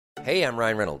Hey, I'm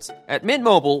Ryan Reynolds. At Mint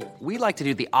Mobile, we like to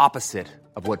do the opposite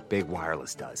of what Big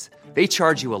Wireless does. They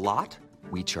charge you a lot,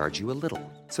 we charge you a little.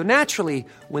 So naturally,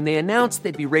 when they announced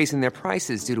they'd be raising their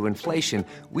prices due to inflation,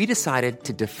 we decided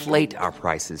to deflate our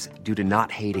prices due to not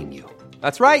hating you.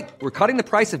 That's right. We're cutting the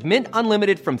price of Mint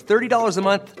Unlimited from $30 a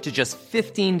month to just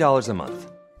 $15 a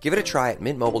month. Give it a try at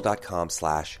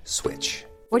mintmobile.com/switch.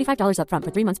 $45 up front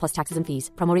for 3 months plus taxes and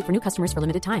fees. Promo rate for new customers for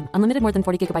limited time. Unlimited more than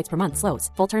 40 gigabytes per month. Slows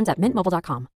full terms at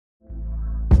mintmobile.com.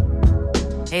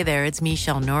 Hey there, it's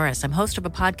Michelle Norris. I'm host of a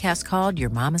podcast called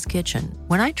Your Mama's Kitchen.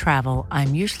 When I travel,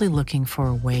 I'm usually looking for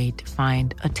a way to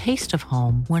find a taste of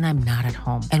home when I'm not at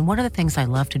home. And one of the things I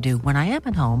love to do when I am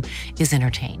at home is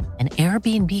entertain. And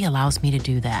Airbnb allows me to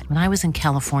do that. When I was in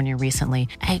California recently,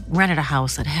 I rented a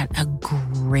house that had a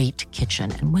great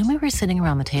kitchen. And when we were sitting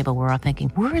around the table, we're all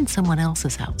thinking, we're in someone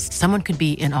else's house. Someone could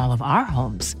be in all of our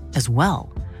homes as well.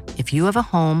 If you have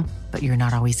a home, but you're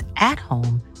not always at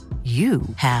home, you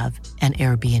have an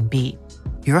Airbnb.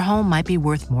 Your home might be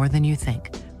worth more than you think.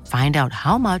 Find out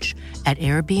how much at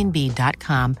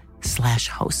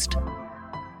airbnb.com/host.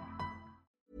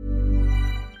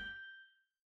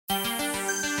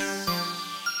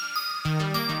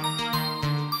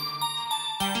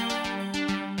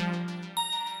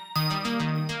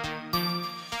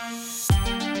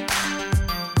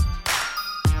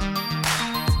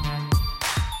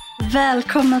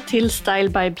 Välkomna till Style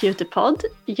by Beauty Pod.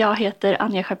 Jag heter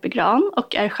Anja Schappegran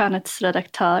och är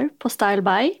skönhetsredaktör på Style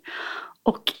by.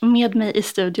 Och med mig i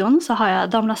studion så har jag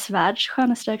Damernas Världs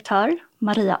skönhetsredaktör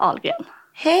Maria Ahlgren.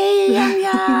 Hej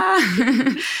Anja!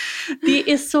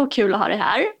 Det är så kul att ha dig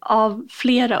här av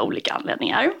flera olika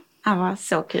anledningar. Ja, vad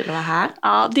så kul att vara här.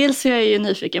 Ja, dels är jag ju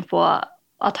nyfiken på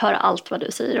att höra allt vad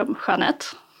du säger om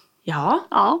skönhet. Ja,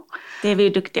 det är vi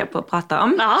duktiga på att prata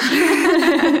om. Ja.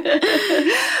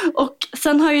 Och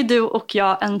sen har ju du och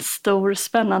jag en stor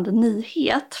spännande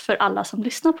nyhet för alla som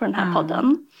lyssnar på den här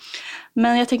podden.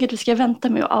 Men jag tänker att vi ska vänta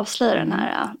med att avslöja den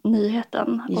här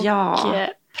nyheten. Och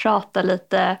prata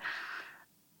lite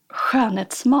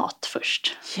skönhetsmat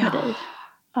först med dig.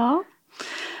 Ja,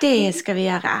 det ska vi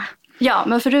göra. Ja,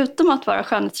 men förutom att vara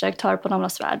skönhetsredaktör på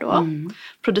Damernas Värld då,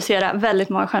 producera väldigt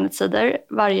många skönhetssidor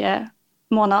varje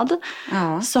månad,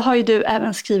 så har ju du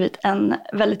även skrivit en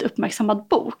väldigt uppmärksammad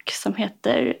bok som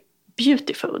heter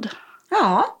Beauty Food.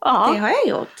 Ja, det har jag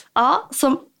gjort. Ja,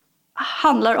 som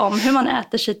handlar om hur man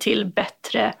äter sig till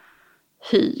bättre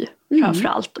hy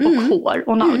framförallt och hår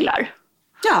och naglar.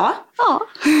 Ja.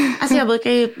 Alltså jag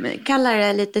brukar ju kalla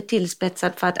det lite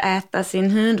tillspetsat för att äta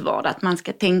sin hudvård. Att man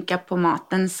ska tänka på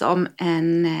maten som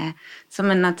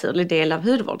en naturlig del av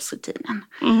hudvårdsrutinen.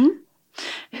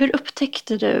 Hur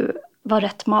upptäckte du vad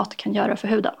rätt mat kan göra för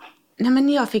huden? Nej, men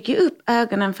jag fick ju upp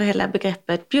ögonen för hela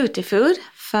begreppet beauty food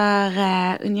för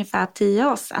ungefär 10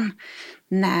 år sedan.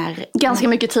 Ganska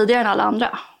mycket tidigare än alla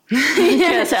andra. Kan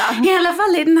jag säga. I alla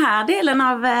fall i den här delen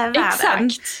av världen.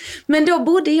 Exakt. Men då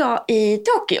bodde jag i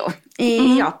Tokyo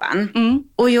i Japan.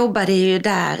 Och jobbade ju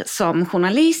där som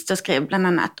journalist och skrev bland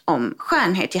annat om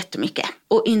skönhet jättemycket.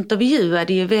 Och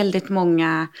intervjuade ju väldigt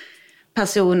många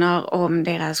personer om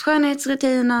deras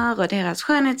skönhetsrutiner och deras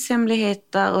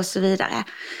skönhetshemligheter och så vidare.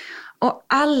 Och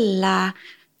alla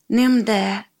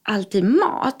nämnde alltid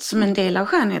mat som en del av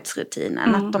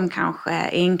skönhetsrutinen. Att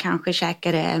en kanske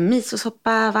käkade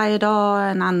misosoppa varje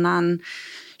dag, en annan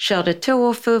körde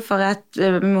tofu för att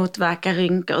motverka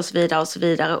rynkor och så vidare och så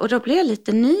vidare. Och då blev jag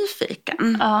lite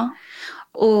nyfiken. Ja.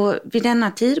 Och vid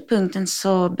denna tidpunkten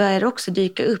så började också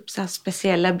dyka upp så här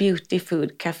speciella beauty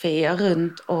food caféer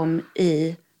runt om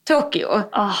i Tokyo.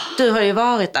 Du har ju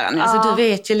varit där, så du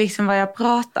vet ju liksom vad jag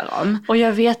pratar om. Och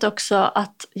jag vet också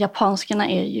att japanskarna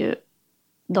är ju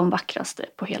de vackraste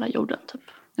på hela jorden typ.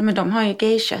 Ja, men de har ju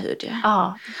geisha-hud.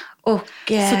 Ja. Och,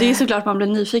 så det är såklart man blir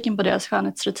nyfiken på deras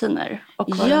skönhetsrutiner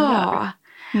och vad de gör.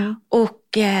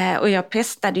 Och jag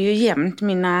pestade ju jämt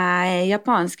mina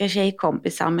japanska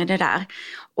tjejkompisar med det där.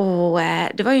 Och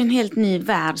det var ju en helt ny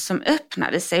värld som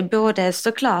öppnade sig. Både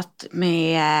såklart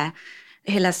med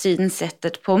hela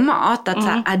synsättet på mat. Att så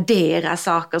här, addera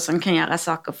saker som kan göra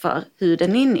saker för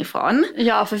huden inifrån.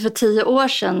 Ja, för 10 år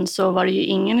sedan så var det ju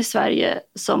ingen i Sverige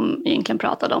som egentligen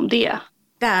pratade om det.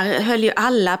 Där höll ju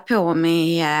alla på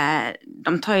med,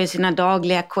 de tar ju sina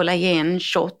dagliga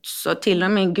kollagenshots och till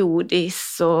och med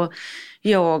godis och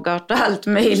yoghurt och allt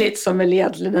möjligt som väl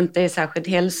egentligen inte är särskilt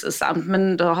hälsosamt.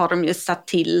 Men då har de ju satt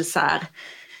till så här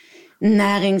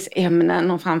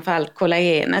näringsämnen och framförallt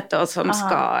kollagenet då, som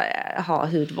ska ha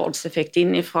hudvårdseffekt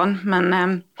inifrån.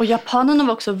 Men, och japanerna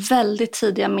var också väldigt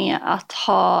tidiga med att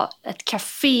ha ett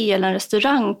café eller en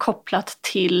restaurang kopplat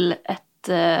till ett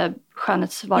eget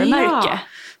skönhetsvarumärke. Ja,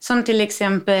 som till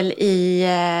exempel i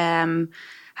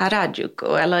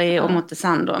Harajuku eller i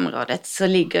Omotesando-området så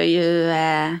ligger ju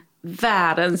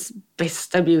världens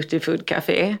bästa beauty food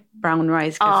café, Brown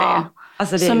Rice Café. Ja.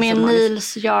 Alltså det som är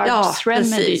Nils Yards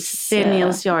Remedies. Precis. Det är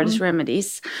Nils Yards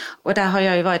Remedies. Och där har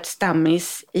jag ju varit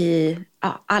stammis i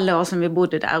alla år som vi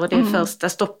bodde där. Och det är första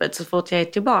stoppet så fort jag är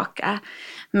tillbaka.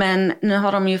 Men nu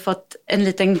har de ju fått en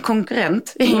liten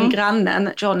konkurrent i grannen,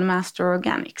 John Master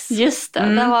Organics. Just det,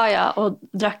 där var jag och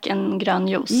drack en grön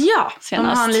juice. Ja,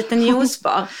 senast. de har en liten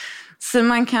juicebar. Så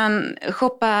man kan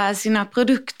shoppa sina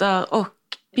produkter och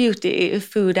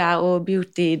beautyfooda och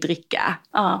beautydricka.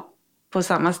 Ja. På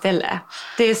samma ställe.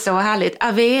 Det är så härligt.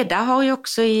 Aveda har ju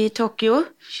också i Tokyo.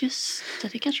 Just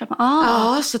det kanske de har.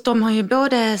 Ja, så de har ju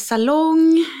både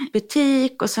salong,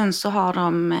 butik och sen så har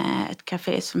de ett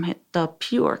café som heter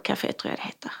Pure Café, tror jag det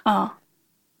heter. Ja.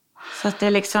 Så att det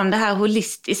är liksom det här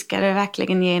holistiska, det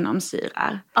verkligen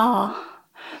genomsyrar. Ja,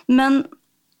 men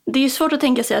det är ju svårt att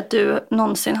tänka sig att du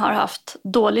någonsin har haft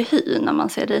dålig hy när man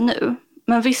ser dig nu.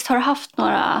 Men visst har du haft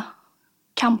några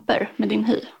kamper med din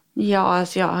hy? Ja,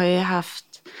 alltså jag har ju haft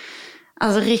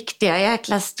riktiga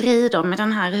jäkla strider med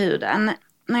den här huden.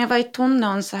 När jag var i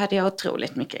tonåren så hade jag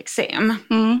otroligt mycket eksem.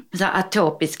 Så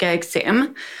atopiska eksem.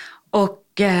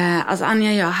 Och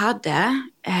Anja, jag hade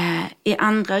i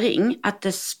andra ring att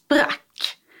det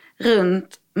sprack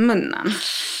runt munnen.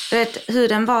 Du vet,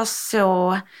 huden var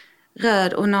så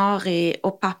röd och narig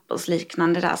och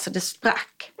pappersliknande där så det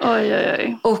sprack.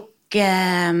 Oj.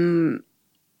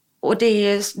 Och det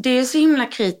är så himla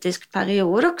kritisk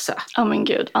period också. Ja men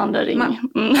gud, andra ring.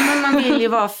 Man vill ju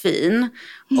vara fin.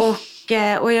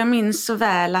 Och jag minns så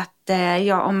väl att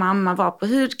jag och mamma var på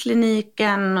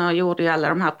hudkliniken och gjorde ju alla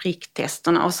de här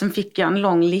pricktesterna. Och sen fick jag en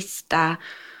lång lista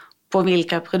på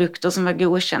vilka produkter som var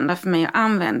godkända för mig att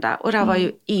använda. Och det var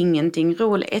ju ingenting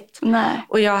roligt. Nej.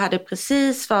 Och jag hade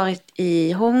precis varit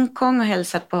i Hongkong och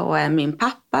hälsat på min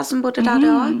pappa som bodde där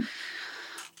då.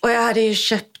 Och jag hade ju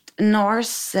köpt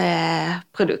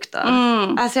NARS-produkter.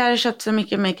 Alltså jag hade köpt så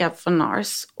mycket makeup från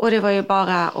NARS. Och det var ju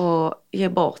bara att ge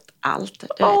bort allt.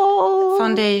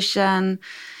 Foundation,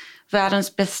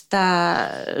 världens bästa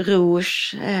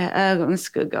rouge,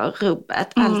 ögonskuggor,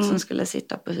 rubbet. Allt som skulle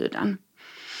sitta på huden.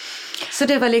 Så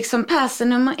det var liksom persen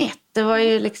nummer 1. Det var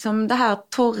ju liksom det här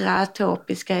torra,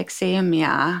 atopiska,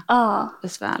 eksemiga,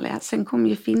 besvärliga. Sen kom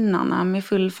ju finnarna med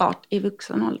full fart i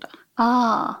vuxen ålder.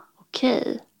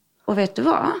 Okej. Och vet du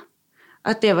vad?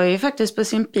 Att det var ju faktiskt på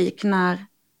sin peak när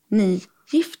ni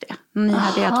gifte. Ni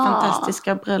hade ert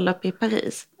fantastiska bröllop i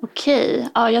Paris. Okej.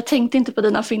 Ja, jag tänkte inte på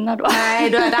dina finnar då. Nej,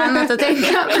 du hade annat att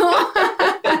tänka på.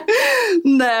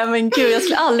 Nej, men gud. Jag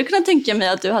skulle aldrig kunna tänka mig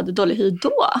att du hade dålig hy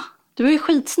då. Du var ju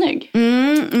skitsnygg.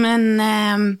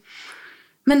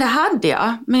 Men det hade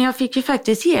jag. Men jag fick ju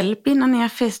faktiskt hjälp innan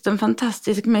jag fäste en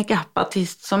fantastisk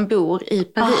makeupartist som bor i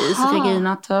Paris,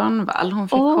 Regina Törnvall. Hon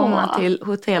fick komma till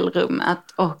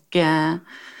hotellrummet och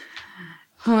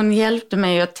hon hjälpte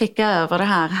mig att täcka över det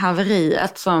här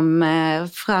haveriet som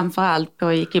framförallt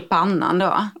pågick i pannan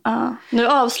då. Nu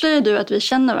avslöjar du att vi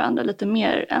känner varandra lite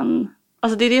mer än...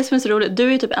 Alltså det är det som är så roligt. Du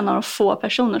är ju typ en av de få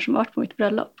personer som har varit på mitt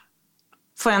bröllop.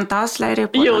 Får jag inte avslöja det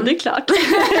på Jo, det är klart.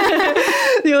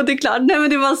 Jo, det är klart. Nej, men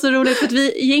det var så roligt för att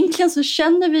egentligen så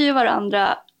känner vi ju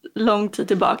varandra lång tid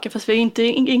tillbaka fast vi har inte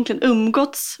egentligen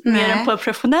umgåtts mer än på en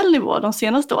professionell nivå de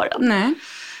senaste åren. Nej.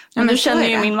 Men du känner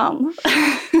ju min man.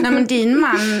 Nej, men din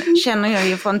man känner jag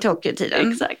ju från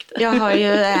Tokyo-tiden. Exakt. Jag har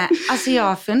ju,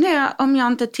 jag funderar om jag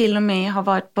inte till och med har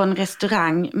varit på en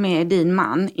restaurang med din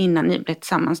man innan ni blev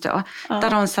tillsammans då. Där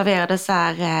de serverade så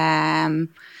här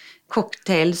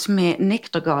cocktails med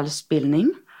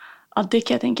nektargalsbildning. Ja, det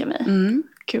kan jag tänka mig.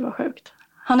 Gud vad sjukt.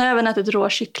 Han har även ätit rå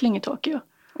kyckling i Tokyo.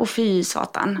 Och fy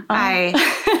satan. Nej,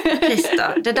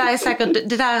 Christer. Det där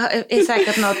är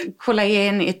säkert något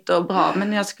kollagenigt och bra.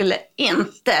 Men jag skulle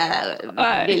inte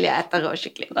vilja äta rå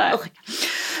kyckling.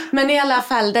 Men i alla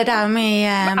fall det där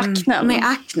med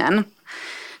aknen.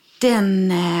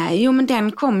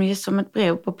 Den kom ju som ett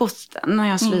brev på posten när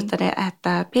jag slutade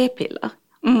äta p-piller.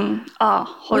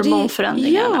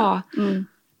 Hormonförändringarna.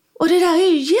 Och det där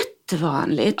är ju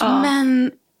jättevanligt.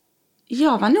 Men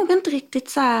jag var nog inte riktigt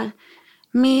så här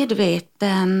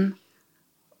medveten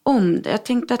om det. Jag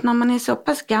tänkte att när man är så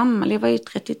pass gammal, jag var ju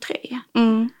 33.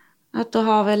 Att då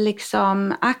har väl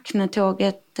liksom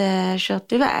aknetåget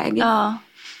kört iväg.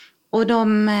 Och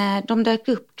de dök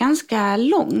upp ganska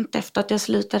långt efter att jag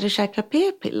slutade käka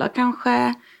p-piller.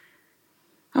 Kanske,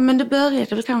 men det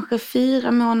började väl kanske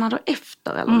 4 månader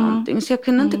efter eller någonting. Så jag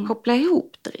kunde inte koppla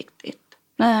ihop det riktigt.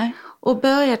 Nej. Och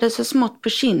började så smått på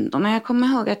kinderna. Jag kommer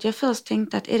ihåg att jag först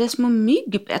tänkte att är det små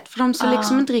myggbett? För de ser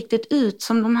liksom inte riktigt ut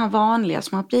som de här vanliga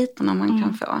små bitarna man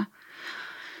kan få.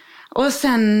 Och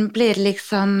sen blev det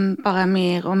liksom bara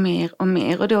mer och mer och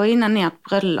mer. Och då innan ert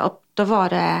bröllop, då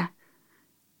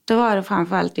var det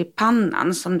framförallt i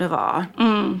pannan som det var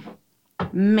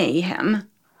mayhem.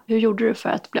 Hur gjorde du för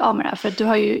att bli av med det här? För du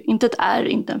har ju inte ett ärr,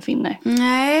 inte en finne.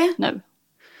 Nej. Nu.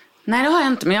 Nej, det har jag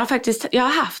inte. Men jag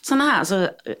har haft såna här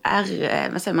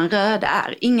vad säger man, röda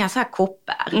ärr. Inga så här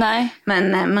koppar. Nej.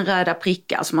 Men röda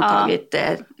prickar som har tagit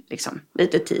liksom,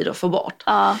 lite tid att få bort.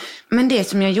 Ja. Men det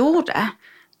som jag gjorde,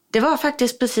 det var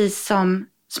faktiskt precis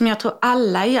som jag tror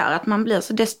alla gör. Att man blir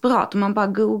så desperat och man bara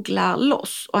googlar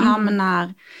loss och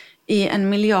hamnar i 1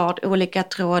 miljard olika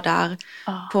trådar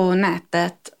på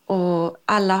nätet. Och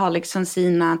alla har liksom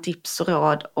sina tips och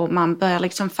råd och man börjar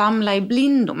liksom famla i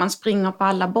blindo. Man springer på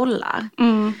alla bollar.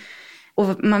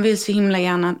 Och man vill så himla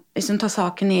gärna liksom ta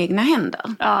saken i egna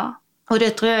händer. Ja. Och det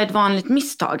tror jag är ett vanligt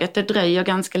misstag. Att det dröjer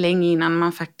ganska länge innan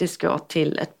man faktiskt går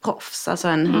till ett proffs. Alltså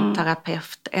en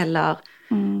hudterapeut eller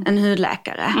en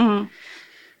hudläkare.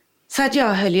 Så att jag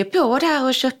höll ju på där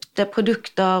och köpte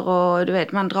produkter och du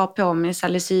vet man drar på med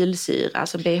salicylsyra,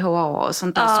 alltså BHA och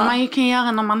sånt där som man ju kan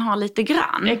göra när man har lite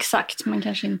grann. Exakt, men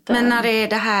kanske inte. Men när det är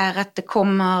det här att det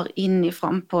kommer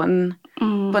inifrån på en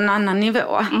annan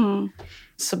nivå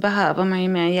så behöver man ju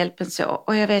mer hjälp än så.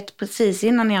 Och jag vet precis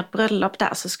innan ert bröllop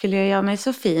där så skulle jag göra mig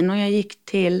så fin och jag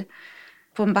gick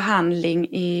på en behandling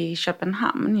i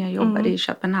Köpenhamn. Jag jobbade i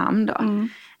Köpenhamn då.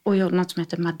 Och gjorde något som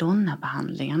heter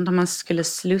Madonna-behandlingen. Där man skulle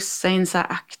slussa in så här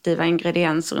aktiva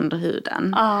ingredienser under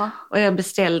huden. Och jag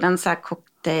beställde en så här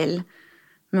cocktail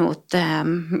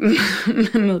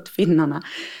mot finnarna.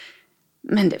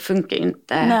 Men det funkar ju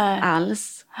inte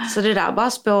alls. Så det där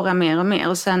bara spårar mer och mer.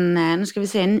 Och sen, nu ska vi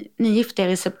se, ni gifte er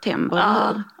i september,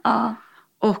 eller hur?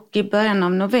 Och i början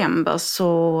av november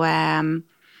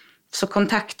så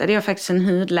kontaktade jag faktiskt en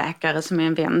hudläkare som är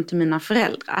en vän till mina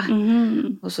föräldrar.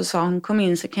 Och så sa hon, kom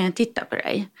in så kan jag titta på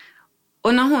dig.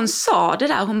 Och när hon sa det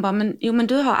där, hon bara, men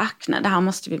du har akne, det här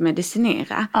måste vi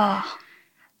medicinera.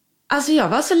 Alltså jag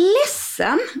var så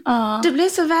ledsen. Det blev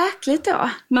så verkligt då.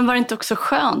 Men var det inte också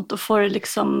skönt att få det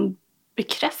liksom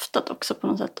bekräftat också på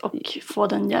något sätt och få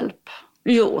den hjälp?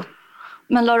 Jo.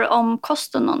 Men la du om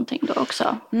kosten någonting då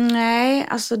också? Nej,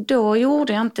 alltså då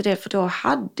gjorde jag inte det för då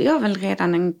hade jag väl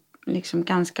redan en liksom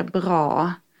ganska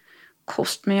bra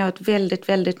kost. Men jag åt väldigt,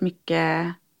 väldigt mycket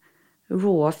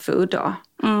raw food då.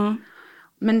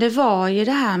 Men det var ju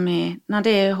det här med när det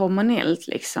är hormonellt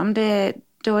liksom.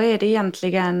 Då är det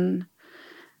egentligen,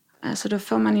 alltså då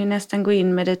får man ju nästan gå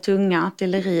in med det tunga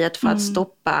artilleriet för att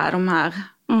stoppa de här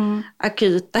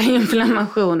akuta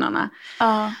inflammationerna.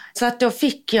 Så att då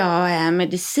fick jag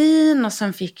medicin och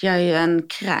sen fick jag ju en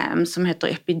kräm som heter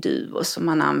Epiduo som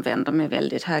man använder med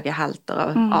väldigt höga halter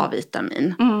av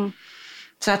A-vitamin.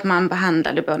 Så att man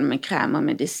behandlade både med kräm och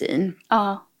medicin.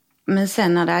 Men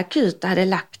sen när det akuta hade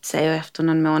lagt sig och efter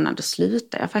någon månad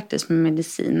slutade jag faktiskt med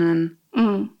medicinen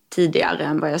tidigare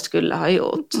än vad jag skulle ha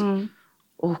gjort.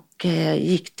 Och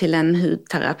gick till en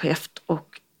hudterapeut och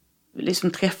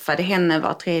liksom träffade henne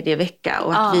var 3:e vecka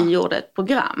och att vi gjorde ett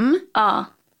program.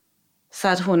 Så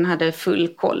att hon hade full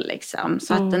koll liksom.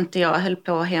 Så att inte jag höll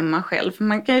på hemma själv. För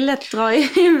man kan ju lätt dra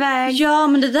iväg. Ja,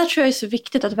 men det där tror jag är så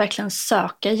viktigt att verkligen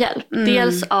söka hjälp.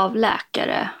 Dels av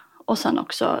läkare och sen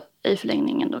också i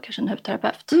förlängningen då kanske en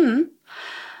hudterapeut.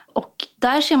 Och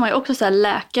där ser man ju också så här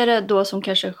läkare då som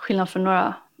kanske skillnad från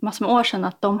några massor med år sedan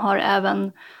att de har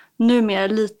även numera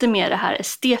lite mer det här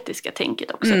estetiska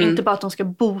tänket också. Inte bara att de ska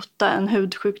bota en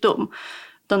hudsjukdom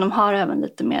utan de har även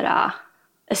lite mera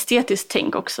estetiskt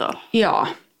tänk också. Ja.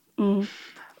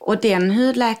 Och den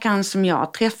hudläkaren som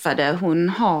jag träffade hon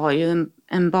har ju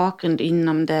en bakgrund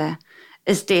inom det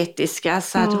estetiska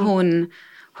så att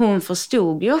hon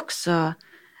förstod ju också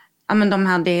de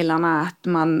här delarna att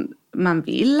man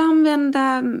vill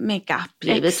använda makeup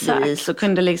givetvis och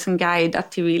kunde liksom guida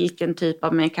till vilken typ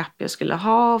av makeup jag skulle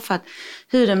ha för att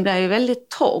huden blir ju väldigt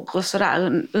torr och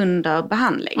sådär under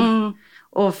behandling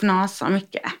och fnasar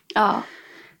mycket.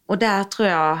 Och där tror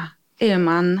jag är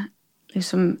man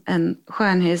liksom en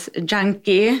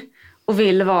skönhetsjunkie och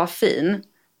vill vara fin.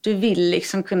 Du vill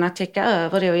liksom kunna täcka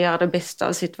över det och göra det bästa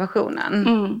av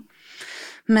situationen.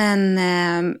 Men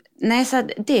nej, så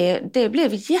det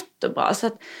blev jättebra. Så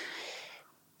att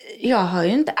jag har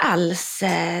ju inte alls,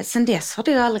 sen dess har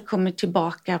det aldrig kommit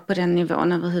tillbaka på den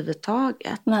nivån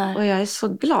överhuvudtaget. Nej. Och jag är så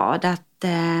glad att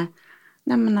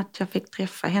jag fick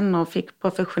träffa henne och fick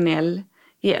professionell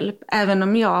hjälp. Även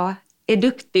om jag är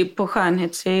duktig på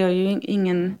skönhet så är jag ju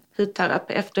ingen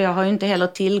hudterapeut och jag har ju inte heller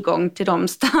tillgång till de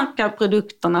starka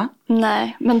produkterna.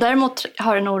 Nej, men däremot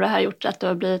har det nog det här gjort att du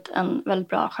har blivit en väldigt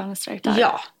bra skönhetsdirektör.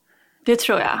 Ja. Det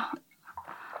tror jag.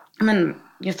 Men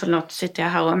förlåt, sitter jag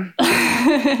här och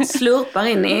slurpar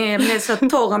in i, jag blir så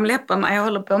torr om läpparna. Jag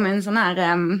håller på med en sån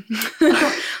här,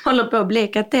 håller på att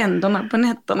bleka tänderna på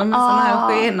nätterna med sån här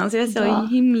skenor så jag är så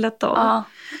himla torr. Ja,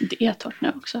 det är torrt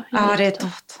nu också. Ja, det är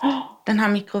torrt. Den här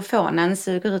mikrofonen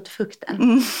suger ut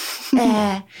fukten.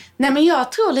 Nej, men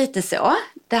jag tror lite så.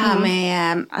 Det här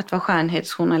med att vara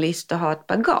skönhetsjournalist och ha ett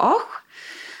bagage.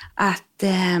 Att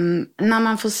när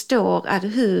man förstår att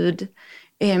hud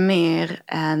är mer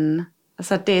än...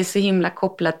 Alltså att det är så himla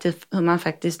kopplat till hur man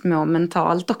faktiskt mår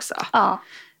mentalt också. Ja,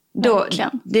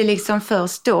 det är liksom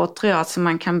först då tror jag som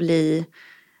man kan bli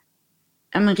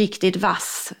riktigt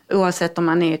vass. Oavsett om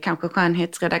man är kanske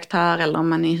skönhetsredaktör eller om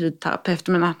man är hudterapeut.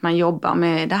 Men att man jobbar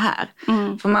med det här.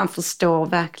 För man förstår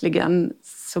verkligen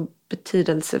så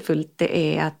betydelsefullt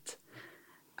det är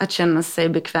att känna sig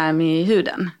bekväm i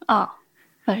huden. Ja,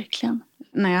 verkligen.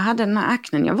 När jag hade den här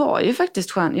aknen, jag var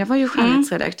ju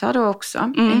skönhetsredaktör då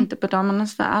också. Inte på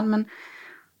Damernas Värld,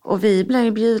 och vi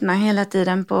blev bjudna hela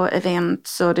tiden på event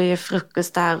så det är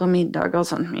frukost där och middagar och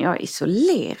sånt. Men jag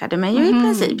isolerade mig ju i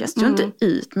princip. Jag stod inte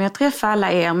ut med att träffa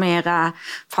alla er med era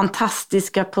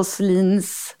fantastiska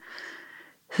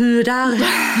porslinshudar.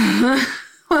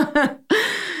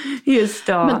 Just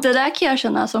då. Men det där kan jag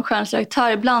känna som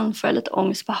skönhetsredaktör. Ibland får jag lite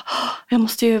ångest. Bara, jag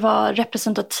måste ju vara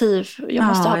representativ. Jag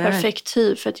måste ha perfekt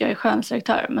hy för att jag är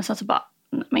skönhetsredaktör. Men sen så bara,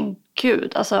 men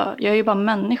gud, alltså, jag är ju bara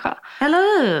människa. Eller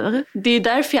hur? Det är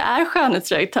därför jag är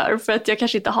skönhetsredaktör. För att jag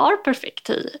kanske inte har perfekt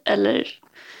hy. Eller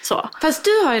så. Fast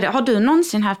du har ju det. Har du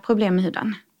någonsin haft problem med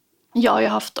huden? Ja, jag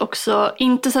har haft också,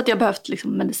 inte så att jag behövt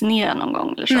liksom medicinera någon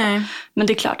gång eller så. Nej. Men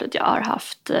det är klart att jag har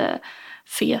haft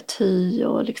fet hy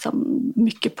och liksom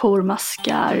mycket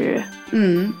pormaskar.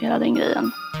 Hela den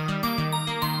grejen.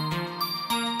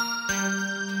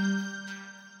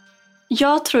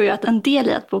 Jag tror ju att en del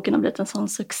i att boken har blivit en sån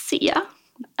succé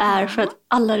är för att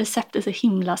alla recept är så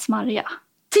himla smarriga.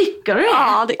 Tycker du det?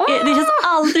 Ja, det känns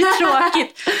aldrig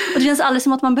tråkigt. Och det känns aldrig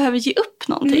som att man behöver ge upp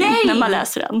någonting när man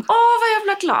läser den. Vad jag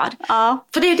blir glad. Ja.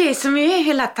 För det är det som är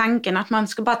hela tanken. Att man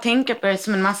ska bara tänka på det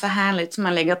som en massa härligt som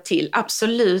man lägger till.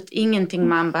 Absolut ingenting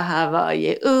man behöver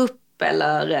ge upp.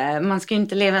 Eller man ska ju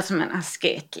inte leva som en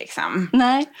asket liksom.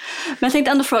 Nej, men jag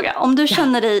tänkte ändå fråga. Om du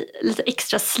känner dig lite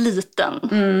extra sliten.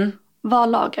 Vad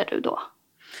lagar du då?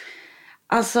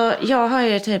 Alltså jag har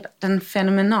ju typ den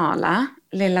fenomenala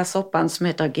lilla soppan som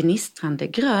heter gnistrande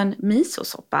grön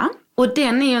misosoppa. Och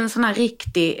den är ju en sån här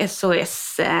riktig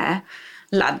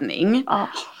SOS-laddning.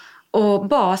 Och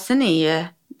basen är ju,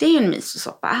 det är ju en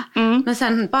misosoppa. Men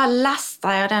sen bara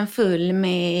lastar jag den full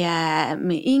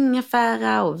med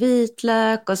ingefära och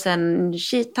vitlök. Och sen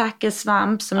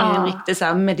shiitake-svamp som är en riktig så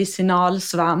här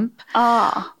medicinalsvamp.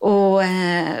 Och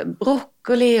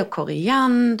broccoli och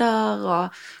koriander.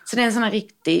 Så det är en sån här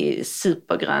riktig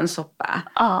supergrön soppa.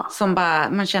 Som bara,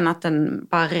 man känner att den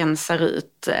bara rensar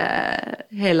ut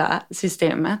hela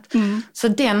systemet. Så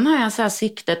den har jag så här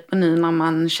siktet på nu när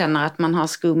man känner att man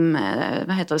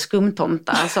har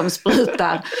skumtomtar som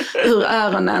sprutar ur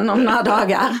öronen om några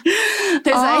dagar. Det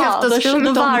är så här efter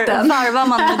skumtomten. Då varvar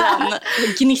man med den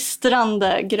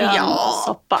gnistrande grön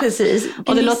soppa. Precis.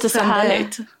 Och det låter så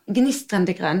härligt.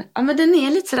 Gnistrande grön. Ja, men den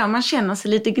är lite sådär, man känner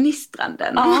sig lite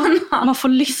gnistrande. Man får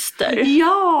lyster.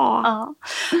 Ja.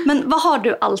 Men vad har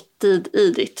du alltid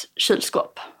i ditt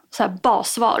kylskåp? Så här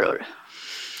basvaror.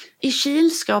 I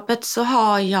kylskåpet så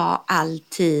har jag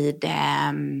alltid...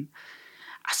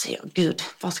 gud,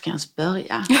 var ska jag ens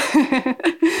börja?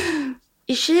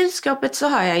 I kylskåpet så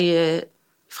har jag ju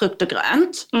frukt och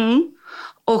grönt.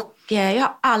 Och jag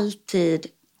har alltid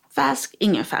färsk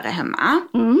ingefära hemma.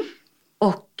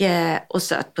 Och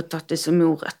sötpotatis och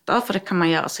morötter. För det kan man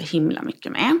göra så himla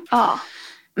mycket med.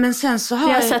 Men sen så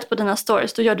har jag sett på dina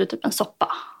stories, då gör du typ en soppa.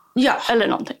 Ja. Eller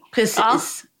någonting.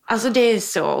 Precis. Alltså det är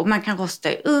så. Man kan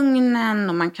rosta i ugnen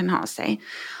och man kan ha sig.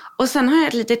 Och sen har jag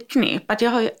ett litet knep. Att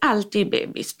jag har ju alltid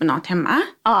babyspenat hemma.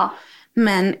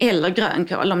 Eller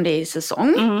grönkål om det är i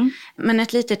säsong. Men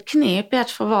ett litet knep är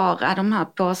att förvara de här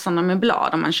påsarna med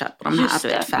blad. Om man köper de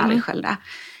här färdigskällda.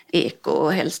 Eko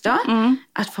helst då.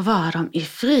 Att förvara dem i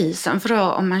frysen. För då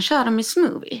om man kör dem i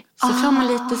smoothie så får man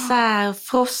lite så här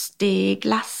frostig,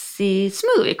 glassig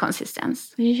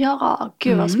smoothie-konsistens. Ja,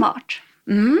 gud vad smart.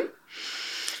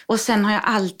 Och sen har jag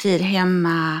alltid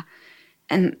hemma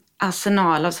en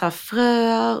arsenal av så här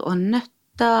fröer och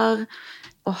nötter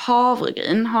och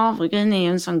havregryn. Havregryn är ju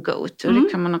en sån go-to. Det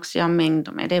kan man också göra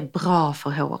mängder med. Det är bra för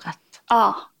håret.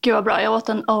 Ja, gud vad bra. Jag åt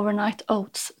en overnight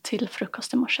oats till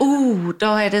frukost i morse. Då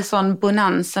är det sån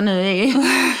bonanza nu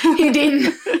i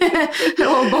din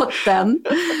råbotten.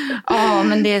 Ja,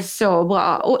 men det är så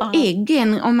bra. Och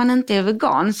äggen, om man inte är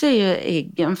vegan så är ju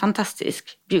ägg en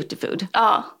fantastisk beauty food.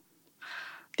 Ja,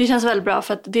 det känns väldigt bra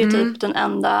för att det är typ den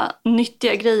enda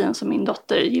nyttiga grejen som min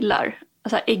dotter gillar.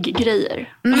 Alltså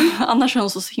ägggrejer. Annars är hon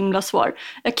så himla svår.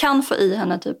 Jag kan få i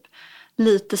henne typ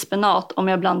lite spenat om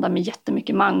jag blandar med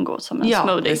jättemycket mango som en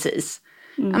smoothie. Ja, precis.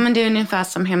 Ja, men det är ungefär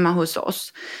som hemma hos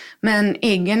oss. Men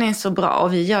äggen är så bra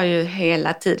och vi gör ju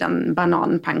hela tiden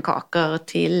bananpannkakor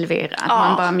till Vera.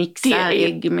 Man bara mixar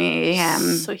ägg med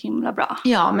så himla bra.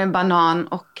 Ja, med banan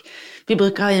och vi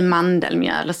brukar ha i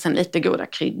mandelmjöl och sen lite goda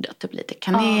kryddor, typ lite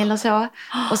kanel och så.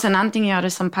 Och sen antingen gör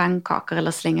det som pannkakor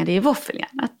eller slänga det i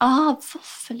våffeljärnet.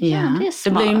 Våffeljärn, det är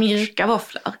smart. Det blir ju mjuka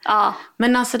våfflor.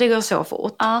 Men alltså det går så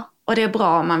fort. Och det är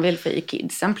bra om man vill få i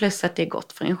kidsen, plus att det är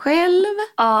gott för en själv.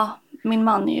 Ja, min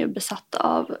man är ju besatt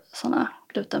av såna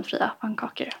glutenfria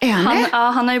pannkakor.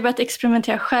 Han har ju börjat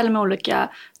experimentera själv med olika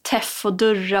teff och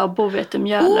durra och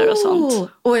bovetemjöler och sånt.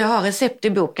 Och jag har recept i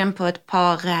boken på ett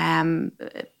par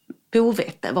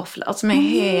bovetevåfflor som är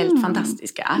helt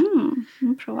fantastiska.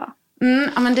 Prova.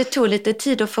 Ja, men det tog lite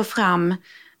tid att få fram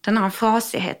den här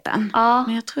frasigheten.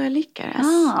 Men jag tror jag lyckades.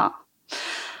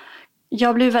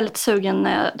 Jag blev väldigt sugen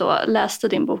när jag då läste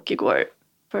din bok igår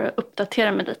för att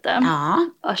uppdatera mig lite.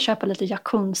 Att köpa lite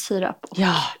jakonsirap och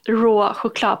rå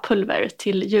chokladpulver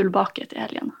till julbaket i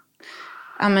helgen.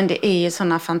 Ja, men det är ju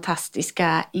sådana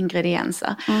fantastiska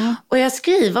ingredienser. Och jag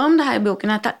skriver om det här i boken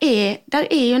att där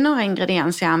är ju några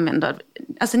ingredienser jag använder.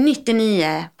 Alltså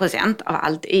 99% av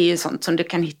allt är ju sånt som du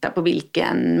kan hitta på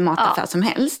vilken mataffär som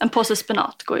helst. En påse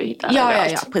spenat går ju att hitta.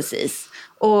 Ja, precis.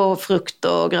 Och frukt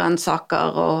och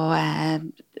grönsaker och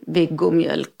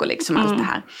vegomjölk och liksom allt det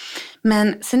här.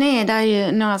 Men sen är det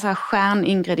ju några så här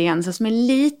stjärningredienser som är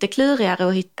lite klurigare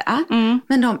att hitta.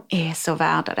 Men de är så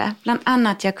värda det. Bland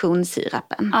annat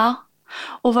jakonsirapen.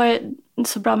 Och vad är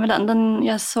så bra med den?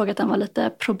 Jag såg att den var lite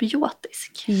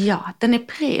probiotisk. Ja, den är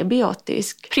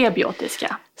prebiotisk. Prebiotisk,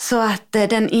 ja. Så att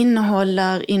den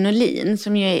innehåller inulin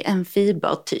som ju är en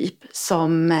fibertyp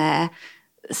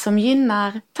som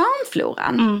gynnar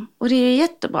tarmfloran. Och det är ju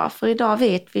jättebra för idag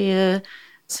vet vi ju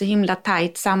så himla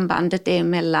tajt sambandet är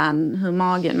mellan hur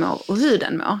magen mår och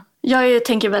huden mår. Jag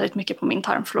tänker väldigt mycket på min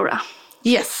tarmflora.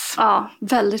 Yes. Ja,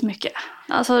 väldigt mycket.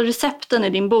 Alltså recepten i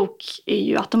din bok är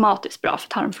ju automatiskt bra för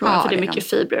tarmfloran för det är mycket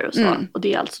fibrer och så. Och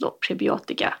det är alltså då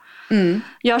prebiotika.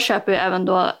 Jag köper ju även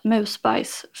då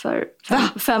musbajs för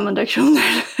 500 kronor.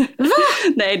 Va?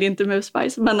 Nej, det är inte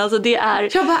musbajs. Men alltså det är...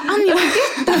 Jag bara, Anja, vad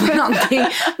är detta för någonting?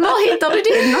 Var hittar du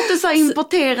det? Något du så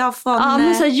importerar från... Ja,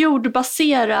 men så här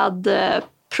jordbaserad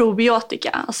probiotika.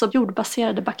 Alltså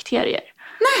jordbaserade bakterier.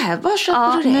 Nej, var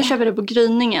köper du det? Nu köper jag det på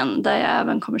Gryningen där jag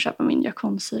även kommer köpa min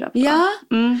jakonsirap. Ja,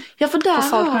 för där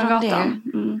har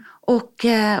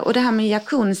det. Och det här med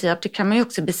jakonsirap, det kan man ju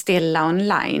också beställa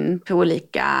online på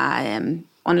olika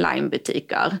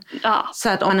onlinebutiker. Så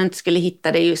att om man inte skulle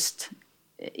hitta det just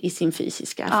i sin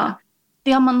fysiska affär.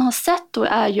 Det man har sett då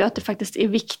är ju att det faktiskt är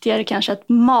viktigare kanske att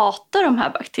mata de här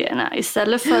bakterierna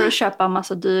istället för att köpa en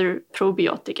massa dyr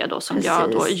probiotika då som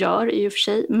jag då gör i och för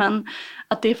sig. Men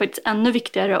att det är faktiskt ännu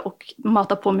viktigare att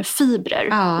mata på med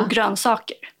fibrer och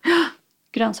grönsaker.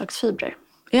 Grönsaksfibrer.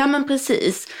 Ja, men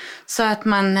precis. Så att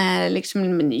man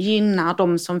liksom gynnar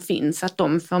de som finns, att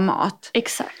de får mat.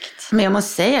 Exakt. Men jag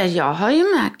måste säga, jag har ju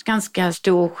märkt ganska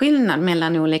stor skillnad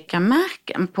mellan olika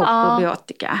märken på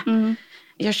probiotika.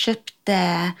 Jag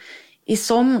köpte i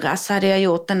somras hade jag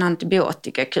gjort en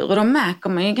antibiotikakur och då märker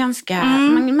man ju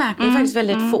man märker ju faktiskt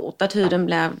väldigt fort att huden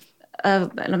blev,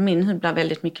 eller min hud blev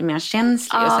väldigt mycket mer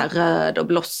känslig och så här röd och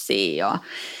blossig.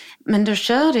 Men då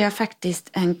körde jag faktiskt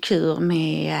en kur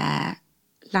med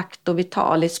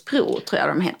Lactovitalis Pro, tror jag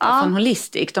de heter, från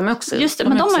Holistic. De är också just det,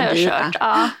 men de har jag kört.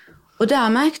 Och där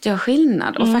märkte jag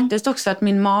skillnad och faktiskt också att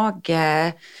min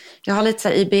mage... Jag har lite så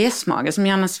här IBS-mage som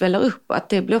gärna sväller upp och att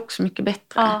det blir också mycket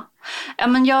bättre. Ja,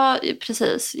 men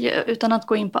precis. Utan att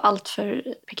gå in på allt för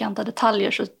pikanta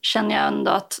detaljer så känner jag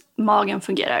ändå att magen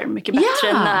fungerar mycket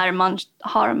bättre när man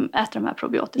äter de här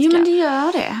probiotiska men det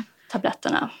gör det.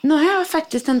 Tabletterna. Nu har jag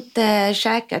faktiskt inte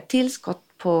käkat tillskott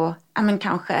på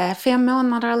kanske 5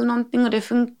 månader eller någonting och det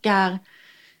funkar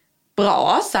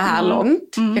bra så här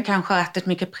långt. Jag kanske har ätit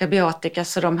mycket prebiotika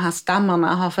så de här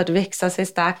stammarna har fått växa sig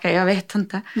starka, jag vet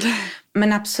inte.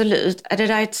 Men absolut, det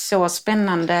där är ett så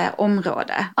spännande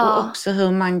område. Och också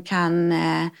hur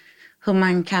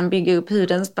man kan bygga upp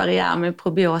hudens barriär med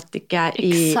probiotika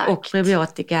och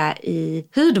prebiotika i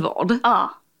hudvård.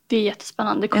 Ja, det är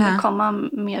jättespännande. Det kommer komma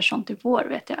mer sånt i vår,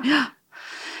 vet jag.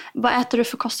 Vad äter du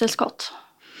för kosttillskott?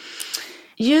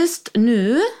 Just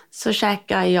nu så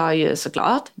käkar jag ju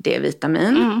såklart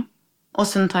D-vitamin. Och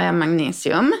sen tar jag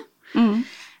magnesium.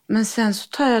 Men sen så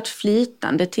tar jag ett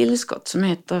flytande tillskott som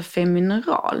heter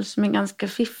Femineral. Som är ganska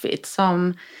fiffigt.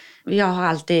 Som jag har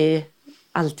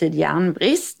alltid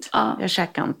järnbrist. Jag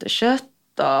käkar inte kött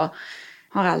och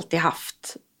har alltid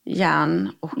haft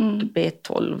järn och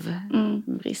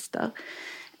B12-brister.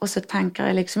 Och så tankar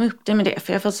jag liksom upp det med det.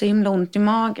 För jag får så himla ont i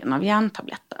magen av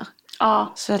järntabletter.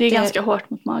 Ja, så det är ganska hårt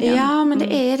mot magen. Ja, men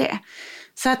det är det.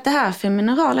 Så att det här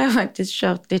Femineral har jag faktiskt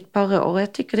kört i ett par år. Och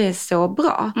jag tycker det är så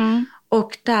bra.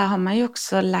 Och där har man ju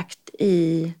också lagt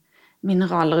i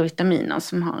mineraler och vitaminer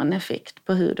som har en effekt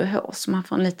på hud och hår. Så man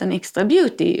får en liten extra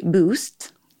beauty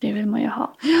boost. Det vill man ju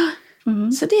ha.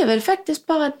 Så det är väl faktiskt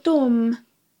bara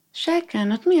käkar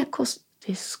något mer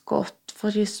kosttillskott för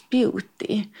just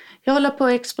beauty. Jag håller på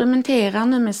att experimentera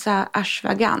nu med så här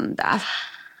ashwagandha.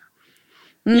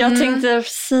 Jag tänkte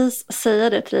precis säga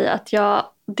det till dig att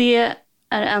det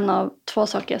är en av 2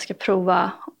 saker jag ska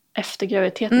prova efter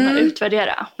graviditeten och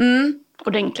utvärdera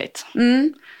ordentligt.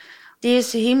 Det är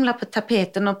så himla på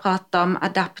tapeten att prata om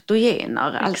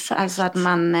adaptogener. Alltså att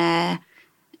man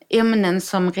ämnen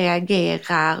som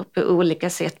reagerar på olika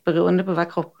sätt beroende på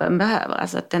vad kroppen behöver.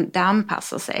 Alltså att det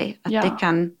anpassar sig. Att det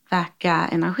kan verka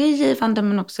energigivande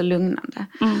men också lugnande.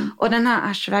 Och den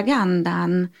här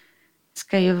ashwagandhan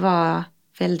ska ju vara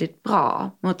väldigt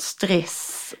bra mot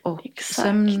stress och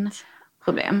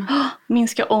sömnproblem.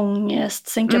 Minska ångest,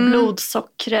 sänka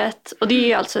blodsockret. Och det är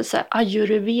ju alltså ett så här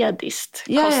ayurvediskt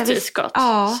kosttillskott.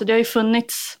 Så det har ju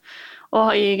funnits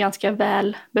och är ganska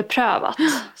väl beprövat.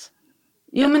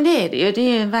 Jo, men det är det ju.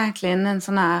 Det är verkligen en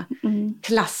sån här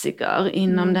klassiker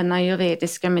inom den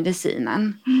ayurvediska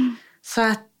medicinen.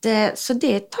 Så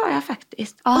det tar jag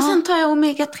faktiskt. Och sen tar jag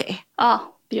omega-3.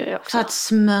 Ja, det gör jag också. För att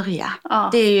smörja.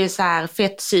 Det är ju så här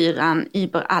fettsyran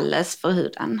über alles för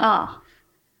huden. Ja.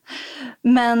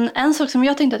 Men en sak som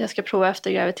jag tänkte att jag ska prova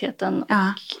efter graviditeten och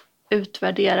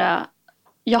utvärdera.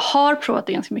 Jag har provat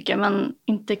det ganska mycket men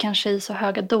inte kanske i så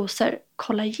höga doser.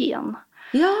 Kollagen.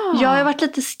 Ja. Jag har varit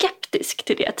lite skeptisk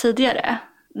till det tidigare.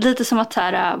 Lite som att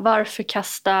här, varför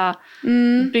kasta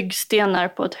byggstenar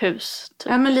på ett hus?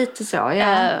 Typ. Ja, men lite så,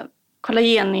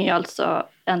 kollagen är ju alltså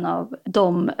en av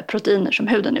de proteiner som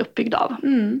huden är uppbyggd av.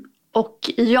 Och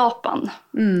i Japan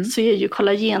så är ju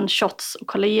kollagenshots och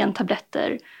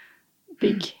kollagentabletter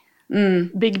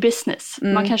big business.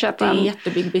 Man kan köpa det är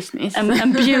jättebig business.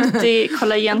 en beauty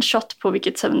kollagenshot på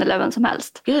vilket 7-Eleven som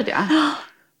helst. Gud, ja.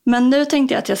 Men nu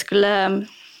tänkte jag att jag skulle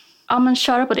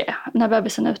köra på det när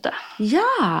bebisen är ute.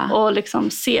 Ja. Och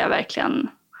liksom se verkligen.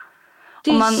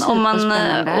 Det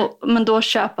är men då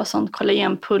köpa sånt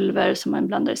kollagenpulver som man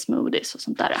blandar i smoothies och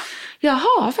sånt där. Jag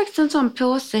har faktiskt en sån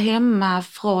påse hemma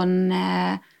från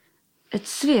ett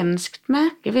svenskt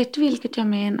märke. Vet du vilket jag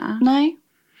menar? Nej.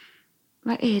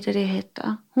 Vad är det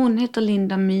heter? Hon heter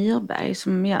Linda Myrberg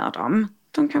som gör dem.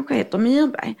 De kanske heter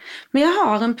Myrberg. Men jag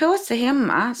har en påse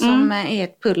hemma som är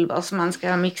ett pulver som man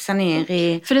ska mixa ner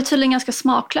i. För det är tydligen ganska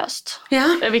smaklöst. Ja.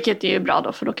 Vilket är ju bra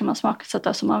då, för då kan man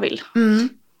smaksätta som man vill.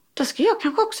 Då ska jag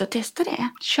kanske också testa det.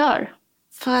 Kör.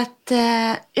 För att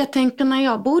jag tänker när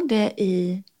jag bodde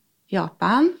i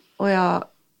Japan och jag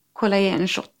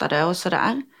kollagenshottade och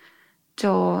sådär.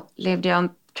 Då levde jag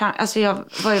alltså jag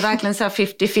var ju verkligen så här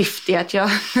 50-50 att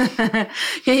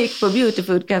jag gick på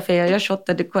beautyfood café och jag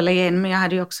shottade kollagen, men jag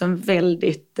hade ju också en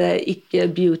väldigt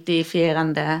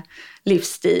icke-beautifierande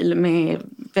livsstil med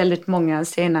väldigt många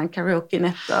sena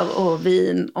karaoke-nätter och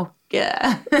vin och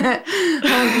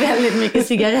väldigt mycket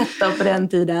cigaretter på den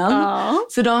tiden.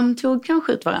 Så de tog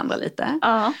kanske ut varandra lite.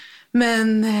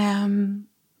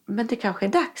 Men det kanske är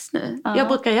dags nu. Jag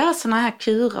brukar göra såna här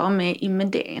kurer med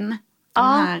Imeden. De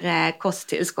här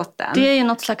kosttillskotten. Det är ju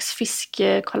något slags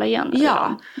fiskkollagen.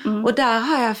 Ja, och där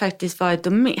har jag faktiskt varit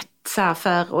och mätt så här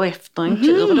för och efter en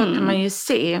kur. Och då kan man ju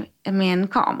se med en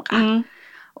kamera.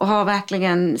 Och har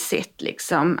verkligen sett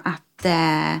liksom att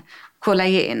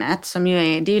kollagenet som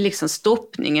ju det är ju liksom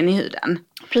stoppningen i huden.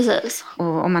 Precis.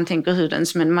 Och om man tänker huden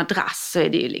som en madrass så är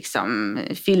det ju liksom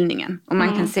fyllningen. Och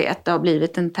man kan se att det har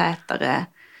blivit en tätare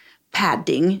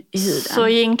padding i huden. Så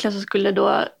egentligen så skulle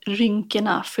då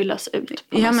rynkorna fyllas ut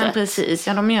på något sätt. Precis.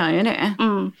 Ja, de gör ju det.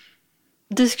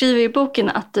 Du skriver i boken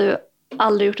att du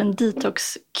aldrig gjort en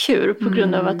detoxkur på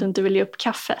grund av att du inte vill ge upp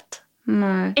kaffet.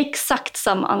 Nej. Exakt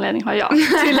samma anledning har jag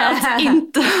till att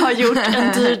inte ha gjort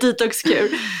en dyr detoxkur.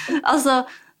 Alltså,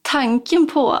 tanken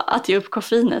på att ge upp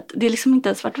koffeinet, det är liksom inte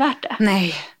ens varit värt det.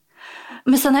 Nej.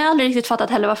 Men sen har jag aldrig riktigt fattat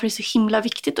heller varför det är så himla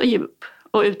viktigt att ge upp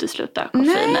och utesluta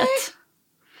koffeinet. Nej.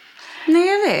 Nej,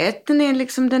 jag vet. Den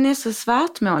är så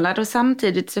svartmålad och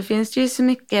samtidigt så finns det ju så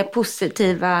mycket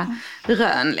positiva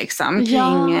rön liksom,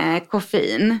 kring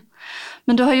koffein.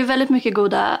 Men du har ju väldigt mycket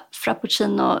goda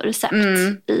frappuccino-recept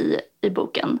i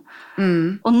boken.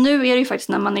 Och nu är det ju faktiskt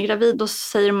när man är gravid, då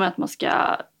säger man att man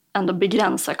ska ändå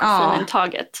begränsa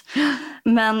koffeinintaget.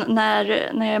 Men när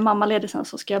jag är mammaledig sen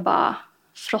så ska jag bara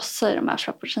frossa i de här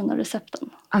frappuccino-recepten.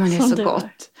 Ja, men det är så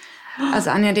gott. Alltså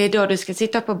Anja, det är då du ska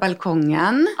sitta på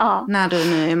balkongen när du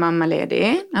nu är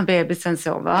mammaledig, när bebisen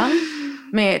sover.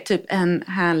 Med typ en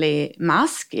härlig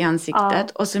mask i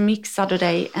ansiktet. Och så mixar du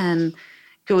dig en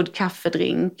god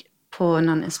kaffedrink på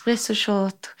någon espresso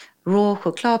shot, raw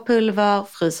chokladpulver,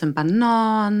 frusen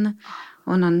banan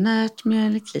och någon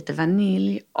nötmjölk, lite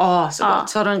vanilj. Så gott.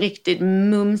 Så har du en riktigt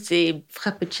mumsig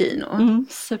frappuccino.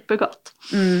 Supergott.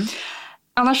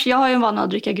 Annars, jag har ju en vana att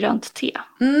dricka grönt te.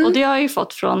 Och det har jag ju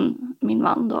fått från min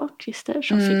man då, Christer,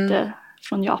 som fick det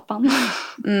från Japan.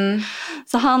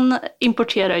 Så han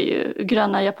importerar ju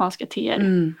gröna japanska teer.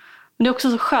 Men det är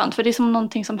också så skönt, för det är som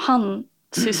någonting som han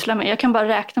sysslar med. Jag kan bara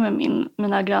räkna med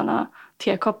mina gröna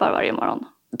tekoppar varje morgon.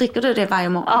 Dricker du det varje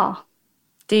morgon? Ja.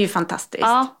 Det är ju fantastiskt.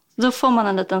 Ja, då får man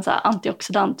en liten så här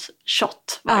antioxidant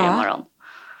shot varje morgon.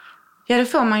 Ja, det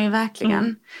får man ju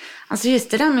verkligen. Alltså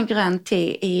just det där med grönt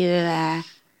te är ju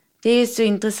det är så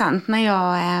intressant.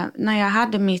 När jag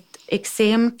hade mitt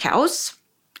eksemkaos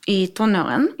i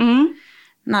tonåren,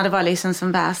 när det var liksom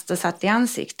som värst och satt i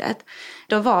ansiktet,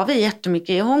 då var vi jättemycket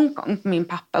i Hongkong. Min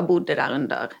pappa bodde där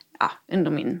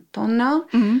under min tonår.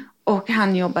 Och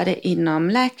han jobbade inom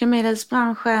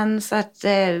läkemedelsbranschen, så att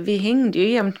vi hängde ju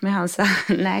jämt med hans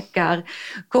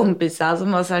läkarkompisar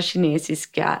som var så här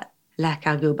kinesiska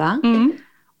läkargubbar.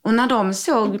 Och när de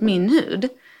såg min hud,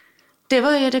 det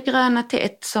var ju det gröna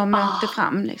teet som åkte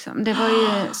fram. Liksom. Det var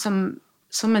ju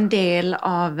som en del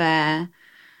av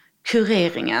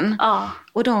kureringen.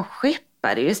 Och de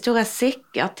skeppade ju stora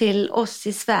säckar till oss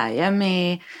i Sverige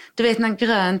med, du vet, när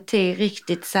grönt te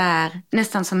riktigt så här,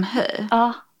 nästan som hö.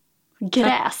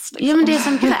 Gräs. Liksom. Ja, men det är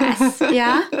som gräs.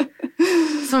 Ja.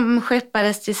 Som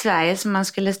skeppades till Sverige, som man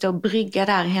skulle stå och brygga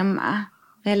där hemma.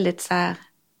 Väldigt så här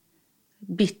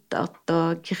bittert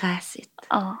och gräsigt.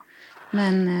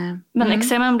 Men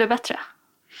eksemen blev bättre?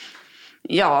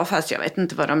 Ja, fast jag vet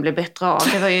inte vad de blev bättre av.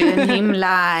 Det var ju en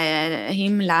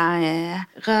himla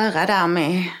röra där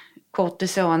med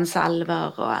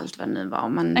kortisonsalver och allt vad det nu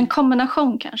var. En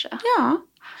kombination kanske? Ja.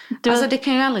 Alltså det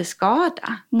kan ju aldrig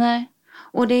skada. Nej.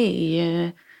 Och det är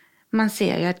ju, man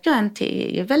ser ju att grönt te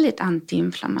är ju väldigt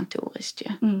antiinflammatoriskt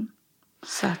ju.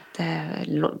 Så att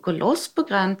gå loss på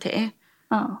grönt te.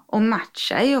 Och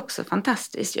matcha är ju också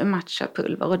fantastiskt, ju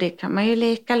matchapulver. Och det kan man ju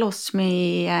leka loss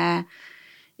med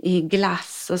i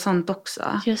glass och sånt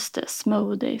också. Just det,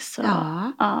 smoothies. Och...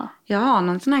 Jag har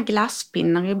någon sån här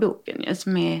glasspinnar i boken just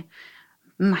med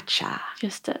matcha.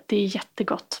 Just det är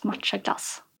jättegott,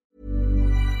 matchaglass.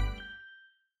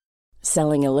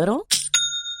 Selling a little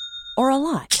or a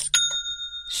lot?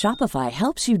 Shopify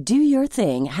helps you do your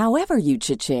thing however you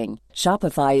cha-ching.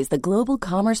 Shopify is the global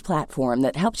commerce platform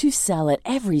that helps you sell at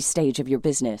every stage of your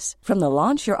business. From the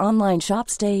launch your online shop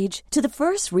stage to the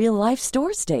first real-life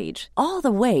store stage. All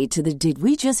the way to the did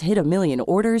we just hit a million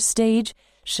orders stage.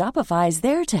 Shopify is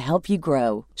there to help you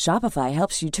grow. Shopify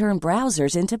helps you turn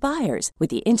browsers into buyers with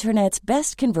the internet's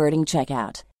best converting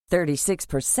checkout.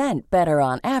 36% better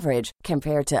on average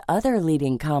compared to other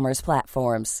leading commerce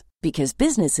platforms. Because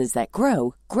businesses that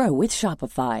grow, grow with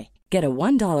Shopify. Get a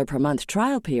 $1 per month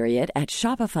trial period at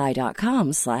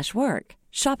shopify.com/work.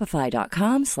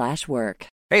 Shopify.com/work.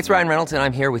 Hey, it's Ryan Reynolds, and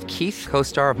I'm here with Keith,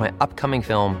 co-star of my upcoming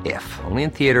film, If, only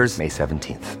in theaters May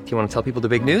 17th. Do you want to tell people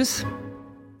the big news?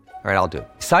 All right, I'll do it.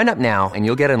 Sign up now and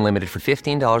you'll get unlimited for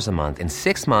 $15 a month and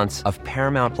 6 months of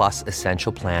Paramount Plus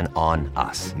Essential Plan on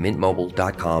us.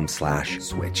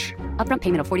 MintMobile.com/switch. Upfront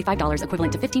payment of $45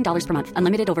 equivalent to $15 per month.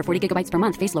 Unlimited over 40 gigabytes per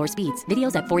month. Face lower speeds.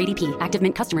 Videos at 480p. Active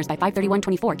Mint customers by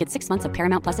 531.24 get 6 months of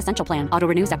Paramount Plus Essential Plan. Auto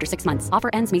renews after 6 months. Offer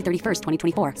ends May 31st,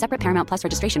 2024. Separate Paramount Plus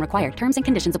registration required. Terms and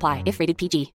conditions apply if rated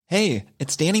PG. Hey,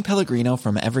 it's Danny Pellegrino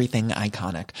from Everything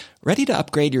Iconic. Ready to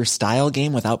upgrade your style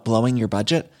game without blowing your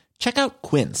budget? Check out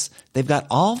Quince. They've got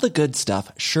all the good stuff,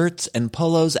 shirts and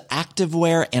polos,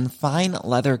 activewear, and fine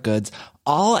leather goods,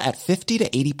 all at 50 to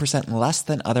 80% less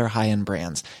than other high-end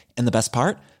brands. And the best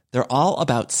part? They're all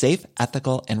about safe,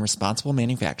 ethical, and responsible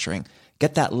manufacturing.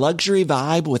 Get that luxury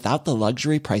vibe without the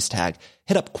luxury price tag.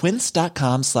 Hit up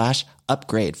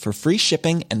quince.com/upgrade for free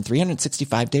shipping and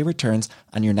 365-day returns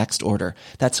on your next order.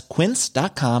 That's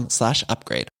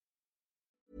quince.com/upgrade.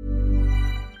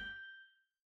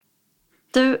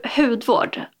 Du,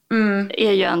 hudvård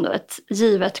är ju ändå ett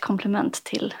givet komplement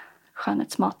till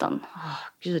skönhetsmaten.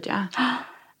 Gud ja.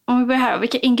 Om vi börjar här,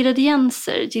 vilka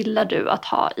ingredienser gillar du att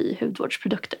ha i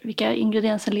hudvårdsprodukter? Vilka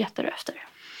ingredienser letar du efter?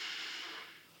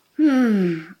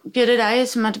 Gud, det där är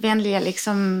som att välja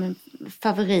liksom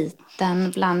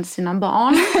favoriten bland sina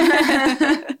barn.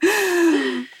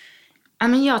 Ja,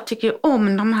 men jag tycker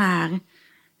om de här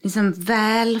liksom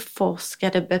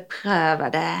välforskade,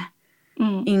 beprövade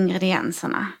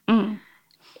ingredienserna.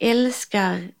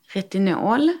 Älskar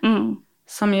retinol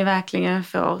som ju verkligen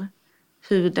får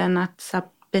huden att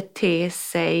bete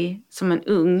sig som en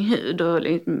ung hud och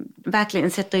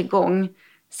verkligen sätter igång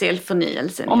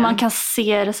cellförnyelsen. Och man kan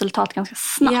se resultat ganska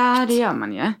snabbt. Ja, det gör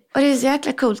man ju. Och det är så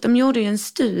jäkla coolt. De gjorde ju en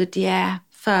studie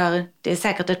för, det är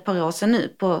säkert ett par år sedan nu,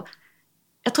 på,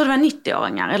 jag tror det var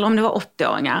 90-åringar eller om det var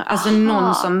 80-åringar. Alltså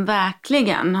någon som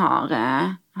verkligen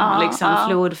har liksom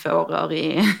flodfåror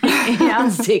i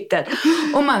ansiktet.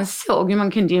 Och man såg ju,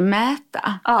 man kunde ju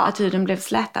mäta att huden blev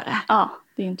slätare. Ja,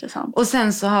 det är intressant. Och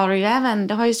sen så har det ju även,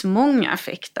 det har ju så många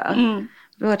effekter.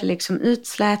 Både liksom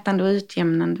utslätande och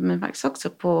utjämnande, men faktiskt också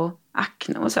på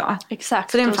akne och så.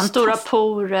 Exakt, så det är och stora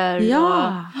porer.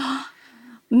 Ja.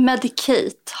 Och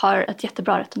Medicate har ett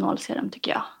jättebra retinolserum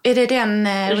tycker jag. Är det den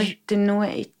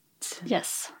retinoate?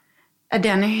 Yes.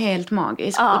 Den är helt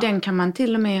magisk. Och den kan man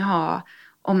till och med ha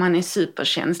om man är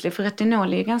superkänslig. För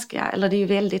retinol är ju ganska, eller det är ju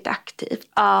väldigt aktivt.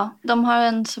 Ja, de har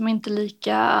en som inte är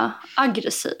lika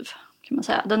aggressiv kan man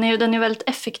säga. Den är väldigt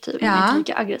effektiv, men inte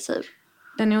lika aggressiv.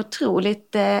 Den är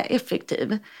otroligt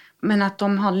effektiv. Men att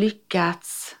de har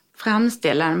lyckats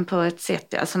framställa den på ett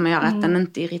sätt som gör att den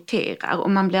inte irriterar.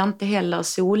 Och man blir inte heller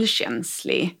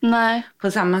solkänslig. Nej.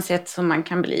 På samma sätt som man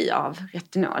kan bli av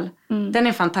retinol. Den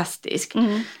är fantastisk.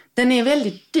 Den är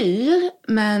väldigt dyr,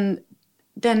 men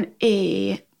den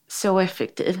är så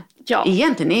effektiv. Ja.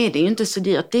 Egentligen är det ju inte så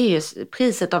dyrt. Det är ju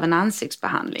priset av en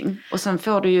ansiktsbehandling. Och sen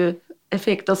får du ju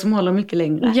effekter som håller mycket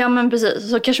längre. Ja, men precis.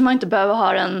 Så kanske man inte behöver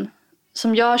ha en,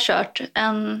 som jag har kört,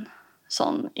 en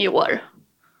sån i år.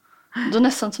 Då är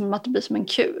nästan som att det blir som en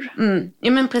kur.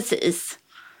 Ja, men precis.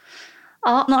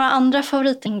 Ja, några andra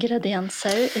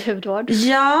favoritingredienser i hudvård?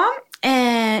 Ja,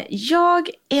 jag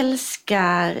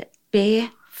älskar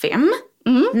B5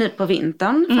 nu på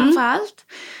vintern framförallt.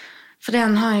 För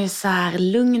den har ju så här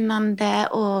lugnande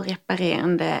och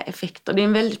reparerande effekter. Det är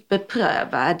en väldigt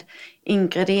beprövad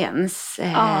ingrediens.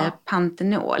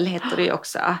 Panthenol heter det ju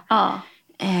också. Ja.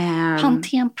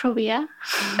 Pantene Pro V.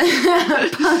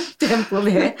 Pantene Pro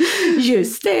V.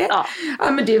 Just det.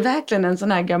 Ja, men det är verkligen en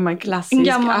sån här gammal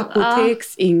klassisk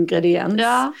apoteksingrediens.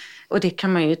 Ja. Och det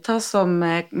kan man ju ta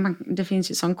som, det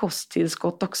finns ju som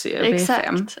kosttillskott också i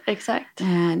B5. Exakt.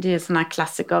 Det är såna här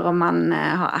klassiker om man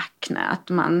har akne, att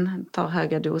man tar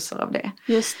höga doser av det.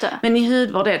 Just det. Men i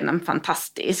hudvård är den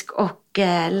fantastisk. Och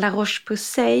La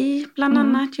Roche-Posay bland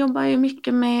annat jobbar ju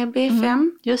mycket med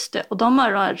B5. Just det, och de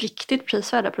har några riktigt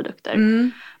prisvärda produkter.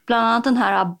 Bland annat den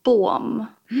här Balm.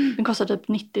 Den kostar typ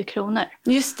 90 kronor.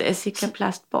 Just det,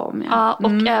 Cicaplast Balm. Ja,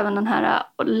 och även den här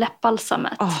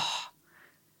läppbalsamet.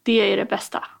 Det är det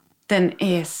bästa. Den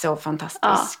är så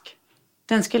fantastisk.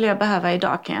 Den skulle jag behöva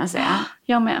idag kan jag säga.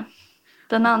 Jag med.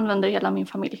 Den använder hela min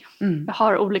familj. Jag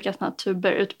har olika såna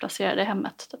tuber utplacerade i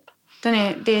hemmet typ.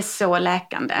 Det är så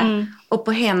läkande. Och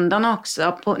på händerna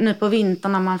också. Nu på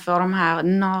vintern när man får de här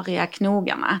nariga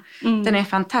knogarna. Den är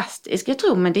fantastisk. Jag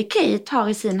tror Medicate har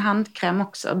i sin handkräm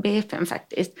också. B5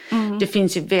 faktiskt. Det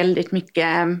finns ju väldigt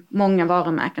många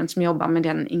varumärken som jobbar med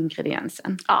den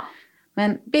ingrediensen. Ja.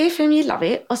 Men B5 gillar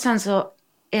vi. Och sen så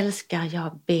älskar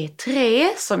jag B3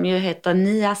 som ju heter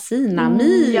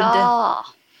niacinamid. Ja.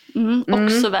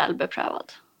 Också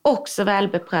välbeprövad. Också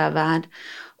välbeprövad.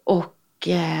 Och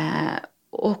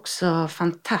också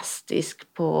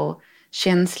fantastisk på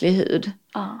känslig hud.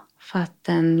 För att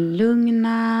den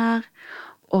lugnar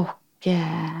och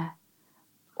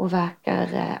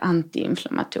verkar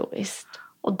antiinflammatoriskt.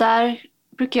 Och där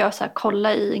brukar jag så här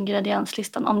kolla i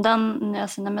ingredienslistan om den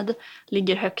niacinamid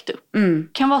ligger högt upp.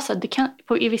 Kan vara så att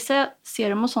i vissa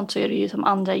serum och sånt så är det ju som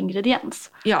andra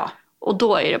ingrediens. Ja. Och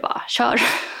då är det bara kör.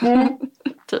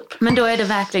 Typ. Men då är det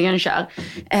verkligen kör.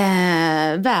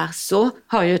 Verso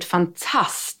har ju ett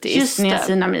fantastiskt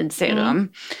niacinamidserum.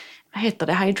 Vad heter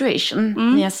det?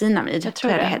 Hydration niacinamid. Jag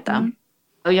tror det heter.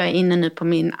 Och jag är inne nu på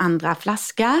min andra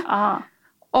flaska.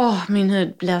 Min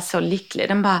hud blir så lycklig.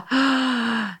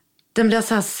 Den blir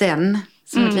så här zen.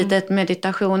 Som ett litet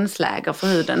meditationsläger för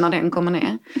huden när den kommer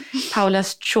ner.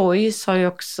 Paula's Choice har ju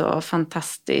också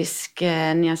fantastisk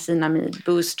niacinamid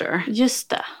booster. Just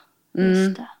det.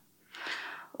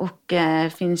 Och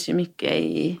finns ju mycket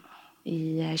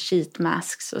i sheet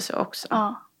masks och så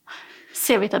också.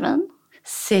 C-vitamin.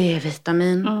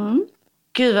 C-vitamin.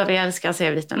 Gud vad vi älskar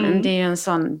C-vitamin. Det är ju en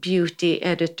sån beauty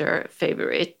editor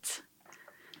favorite.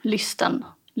 Lysten.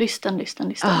 Lysten.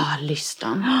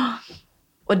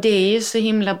 Och det är ju så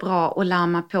himla bra att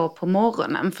larma på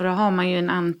morgonen. För då har man ju en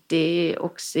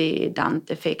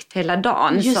antioxidanteffekt hela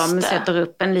dagen. Som sätter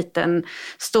upp en liten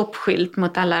stoppskylt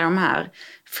mot alla de här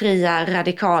fria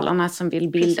radikalerna som vill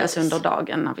bildas under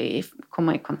dagen när vi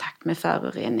kommer i kontakt med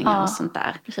föroreningar och sånt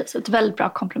där. Precis, ett väldigt bra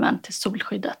komplement till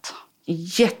solskyddet.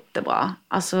 Jättebra.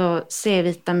 Alltså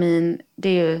C-vitamin,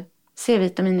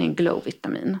 C-vitamin är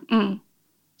glow-vitamin.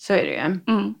 Så är det ju.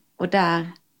 Och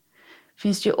där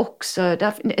finns ju också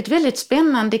ett väldigt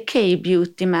spännande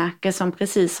K-beauty-märke som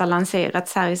precis har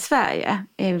lanserats här i Sverige.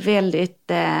 Det är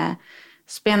väldigt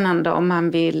spännande om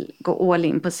man vill gå all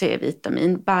in på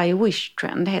C-vitamin. By Wish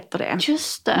Trend heter det.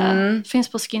 Just det.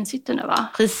 Finns på Skin City nu, va?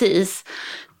 Precis.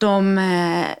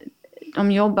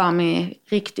 De jobbar med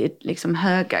riktigt liksom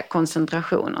höga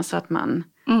koncentrationer så att man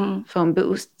får en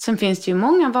boost. Sen finns det ju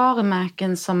många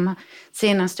varumärken som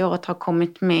senaste året har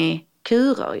kommit med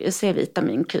kurer,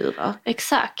 C-vitaminkurer.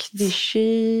 Exakt.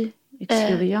 Vichy,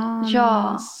 Exfolians.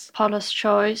 Ja, Paula's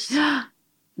Choice.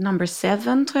 Number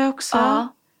 7 tror jag också.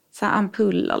 Ja. Så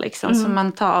ampuller liksom som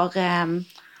man tar.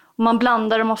 Och man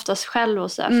blandar dem oftast själv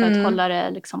och så för att hålla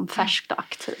det liksom färskt och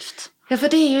aktivt. Ja, för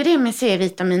det är ju det med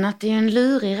C-vitamin, att det är en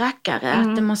lurig rackare.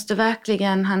 Att det måste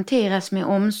verkligen hanteras med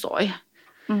omsorg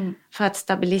för att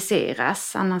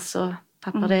stabiliseras. Annars så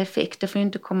tappar det effekt. Det får ju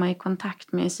inte komma i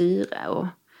kontakt med syre och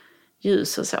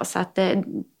ljus och så. Så att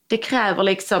det kräver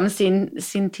liksom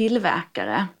sin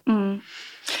tillverkare.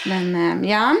 Men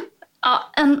ja.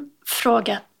 Ja, en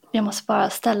fråga jag måste bara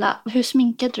ställa. Hur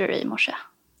sminkade du dig i morse?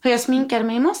 Hur jag sminkade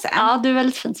mig i morse? Ja, du är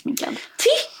väldigt fint sminkad.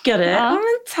 Tycker du? Ja,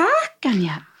 men tack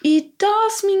Anja.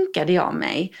 Idag sminkade jag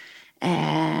mig.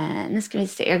 Nu ska vi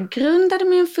se. Jag grundade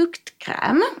med en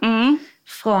fuktkräm.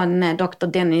 Från Dr.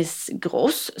 Dennis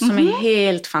Gross som är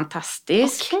helt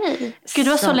fantastisk. Okej. Gud, det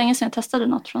var så länge sedan jag testade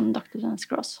något från Dr. Dennis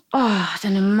Gross.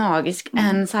 Den är magisk.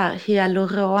 En så här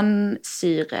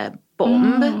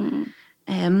hyaluronsyrebomb.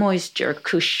 Moisture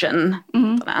cushion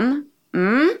heter den.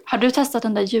 Har du testat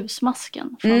den där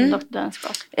ljusmasken från Dr. Dennis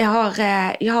Gross?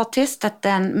 Jag har testat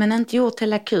den men inte gjort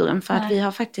hela kuren för att vi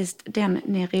har faktiskt den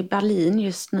nere i Berlin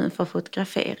just nu för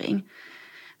fotografering.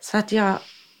 Så att jag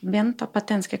väntar på att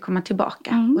den ska komma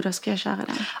tillbaka och då ska jag köra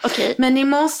den. Okay. Men i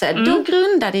morse då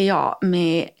grundade jag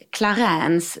med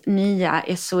Clarins nya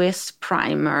SOS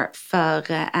Primer för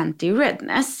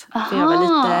anti-redness. För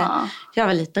jag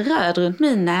var lite röd runt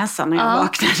min näsa när jag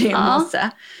vaknade i morse.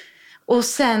 Och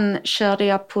sen körde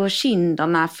jag på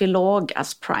kinderna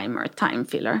Filorgas Primer Time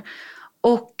Filler.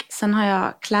 Och sen har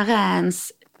jag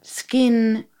Clarins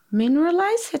Skin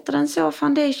Mineralize, heter den så,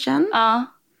 foundation.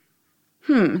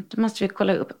 Då måste vi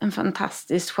kolla upp en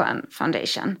fantastiskt skön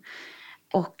foundation.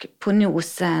 Och på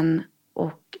nosen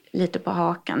och lite på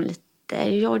hakan lite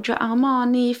Giorgio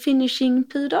Armani finishing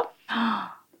puder.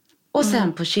 Och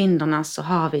sen på kinderna så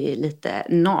har vi lite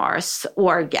NARS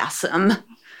Orgasm.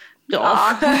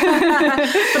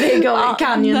 För det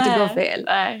kan ju inte gå fel.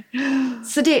 Nej.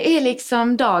 Så det är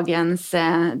liksom dagens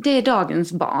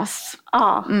bas.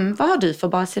 Vad har du för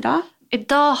bas idag?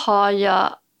 Idag har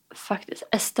jag faktiskt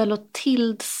Estée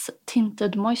Lauder's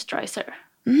Tinted Moisturizer.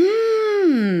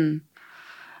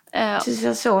 Du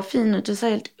ser så fin ut. Du ser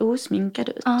helt osminkad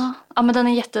ut. Ja, men den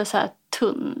är jätte så här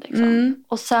tunn. Liksom.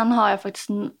 Och sen har jag faktiskt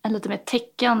en lite mer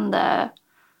täckande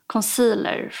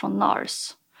concealer från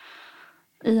NARS.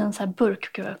 I en så här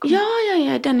burk.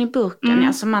 Ja, den i burken.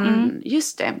 Alltså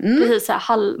just det. Precis, så här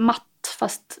halvmatt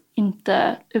fast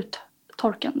inte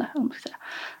uttorkande. Jag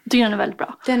tycker den är väldigt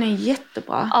bra. Den är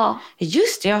jättebra. Ja.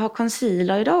 Just det, jag har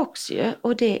concealer idag också ju.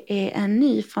 Och det är en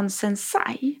ny från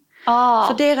Sensai.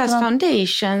 För deras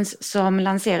foundations som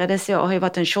lanserades i år har ju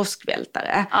varit en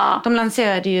kioskvältare. De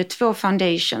lanserade ju 2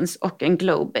 foundations och en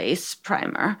glow base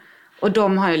primer. Och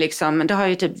de har ju liksom, det har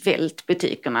ju typ vält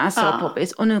butikerna så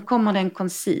poppis. Och nu kommer det en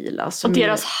concealer. Som och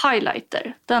deras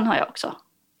highlighter, den har jag också.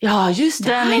 Ja, just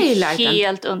det. Den är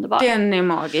helt underbar. Den är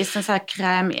magisk, en sån här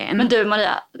krämig. Men du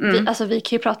Maria, vi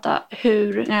kan ju prata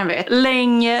hur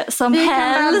länge som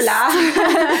helst.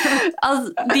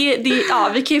 Alltså,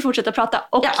 vi kan ju fortsätta prata.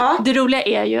 Och det roliga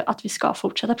är ju att vi ska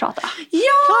fortsätta prata.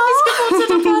 Ja, vi ska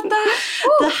fortsätta prata.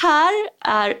 Det här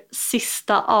är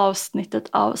sista avsnittet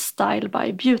av Style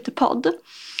by Beautypod.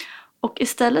 Och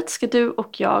istället ska du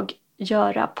och jag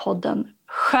göra podden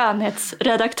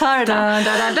Skönhetsredaktörerna.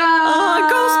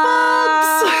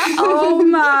 Goosebumps! Oh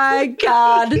my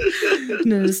god!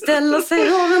 Nu ställer sig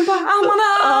håren på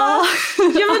armarna.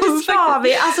 Ja, men det ska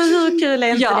vi. Alltså hur kul är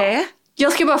inte det?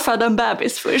 Jag ska bara föda en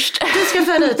bebis först. Du ska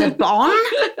föda ut ett barn,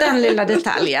 den lilla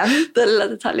detaljen. Den lilla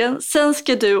detaljen. Sen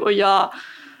ska du och jag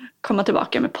komma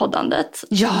tillbaka med poddandet.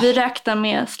 Ja. Vi räknar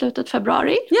med slutet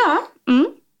februari. Ja,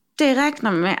 det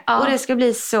räknar vi med. Ja. Och det ska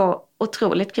bli så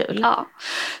otroligt kul. Ja.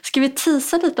 Ska vi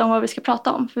teasa lite om vad vi ska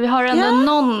prata om? För vi har ändå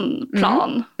någon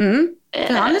plan.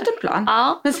 Vi har en liten plan.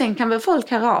 Ja. Men sen kan väl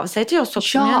folk höra av sig till oss och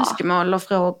önskemål och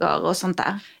frågor och sånt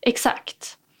där.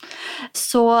 Exakt.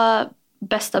 Så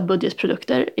bästa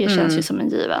budgetprodukter känns ju som en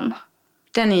given.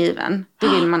 Den är given. Det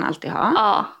vill man alltid ha.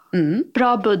 Ja.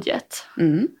 Bra budget.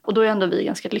 Och då är ändå vi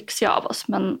ganska lyxiga av oss.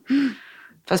 Men...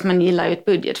 Fast man gillar ju ett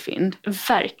budgetfynd.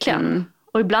 Verkligen.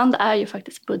 Och ibland är ju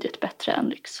faktiskt budget bättre än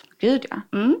lyx. Gud ja.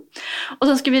 Och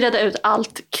sen ska vi reda ut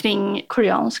allt kring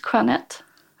koreansk skönhet.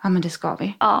 Ja, men det ska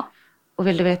vi. Ja. Och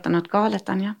vill du veta något galet,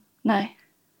 Anja? Nej.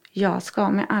 Jag ska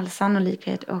med all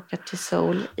sannolikhet åka till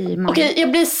Seoul i maj. Okej,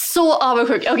 jag blir så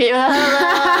avundsjuk.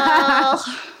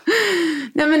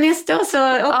 Nej, men nästa år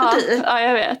så åker du. Ja,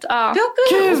 jag vet. Ja.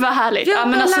 Gud vad härligt. Vi åker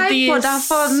men alltså, det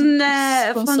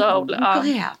är från Seoul.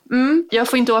 Korea. Jag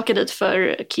får inte åka dit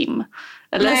för Kim.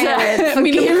 Eller Nej, jag vet, för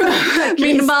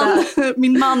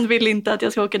min man vill inte att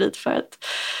jag ska åka dit för att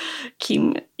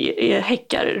Kim är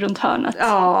häckar runt hörnet.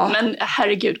 Ja. Men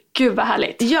herregud, gud vad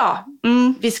härligt. Ja,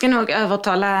 vi ska nog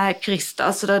övertala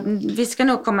Krista. Så vi ska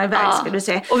nog komma iväg, ska du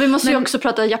se. Och vi måste ju också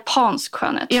prata japansk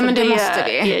skönhet. Ja, men det måste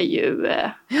vi. Är ju,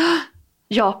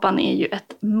 Japan är ju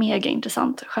ett mega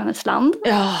intressant skönhetsland.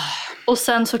 Ja. Och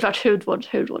sen såklart hudvård.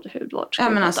 Ja,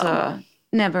 men alltså,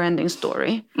 never ending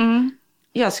story.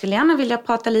 Jag skulle gärna vilja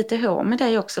prata lite hår med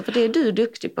dig också, för det är du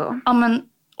duktig på. Ja, men,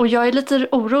 och jag är lite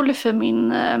orolig för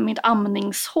mitt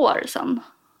amningshår sen.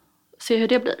 Se hur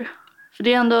det blir. För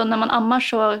det är ändå, när man ammar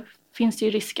så finns det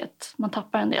ju risk att man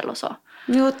tappar en del och så.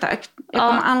 Jo tack. Jag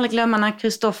kommer aldrig glömma när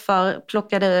Kristoffer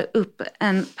plockade upp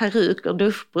en peruk ur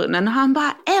duschbrunnen. Och han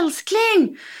bara,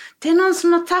 älskling! Det är någon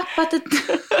som har tappat ett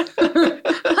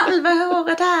halva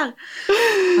håret här.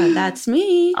 Well, that's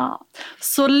me. Ja.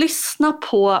 Så lyssna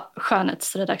på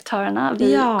skönhetsredaktörerna.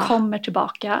 Vi kommer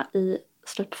tillbaka i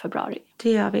slutet på februari.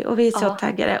 Det gör vi och vi är så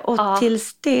taggade. Och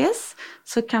tills dess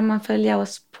så kan man följa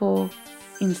oss på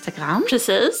Instagram.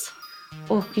 Precis.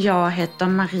 Och jag heter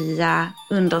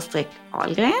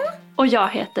Maria_Ahlgren. Och jag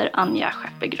heter Anja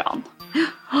Scheppergran.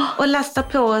 Och lasta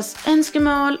på oss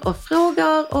önskemål och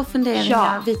frågor och funderingar.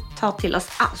 Ja. Vi tar till oss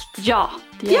allt. Ja,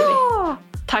 det gör vi.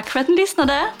 Tack för att ni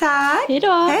lyssnade. Tack. Hej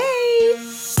då. Hej.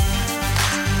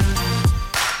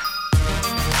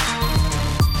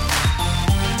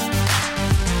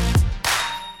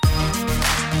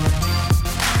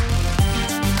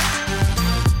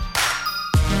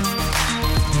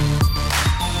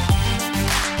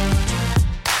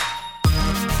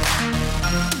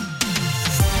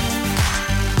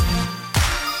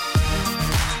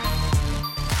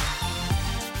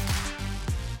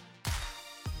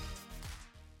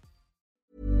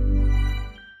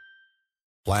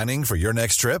 Planning for your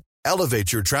next trip?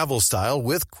 Elevate your travel style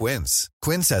with Quince.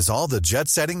 Quince has all the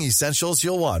jet-setting essentials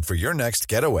you'll want for your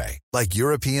next getaway, like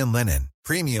European linen,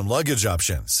 premium luggage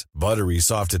options, buttery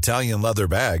soft Italian leather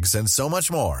bags, and so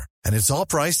much more. And it's all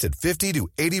priced at 50 to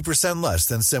 80% less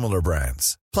than similar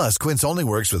brands. Plus, Quince only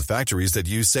works with factories that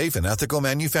use safe and ethical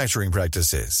manufacturing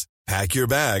practices. Pack your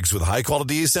bags with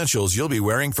high-quality essentials you'll be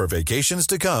wearing for vacations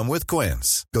to come with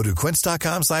Quince. Go to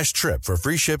quince.com/trip for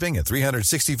free shipping and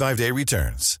 365-day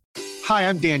returns. Hi,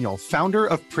 I'm Daniel, founder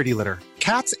of Pretty Litter.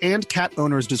 Cats and cat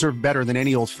owners deserve better than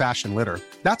any old-fashioned litter.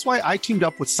 That's why I teamed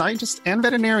up with scientists and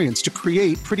veterinarians to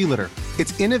create Pretty Litter.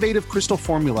 Its innovative crystal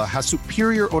formula has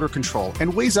superior odor control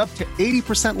and weighs up to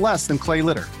 80% less than clay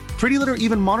litter. Pretty Litter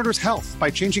even monitors health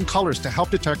by changing colors to help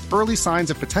detect early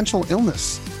signs of potential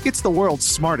illness. It's the world's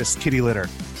smartest kitty litter.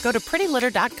 Go to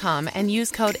prettylitter.com and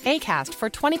use code ACAST for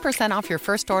 20% off your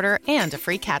first order and a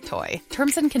free cat toy.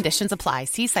 Terms and conditions apply.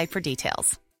 See site for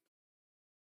details.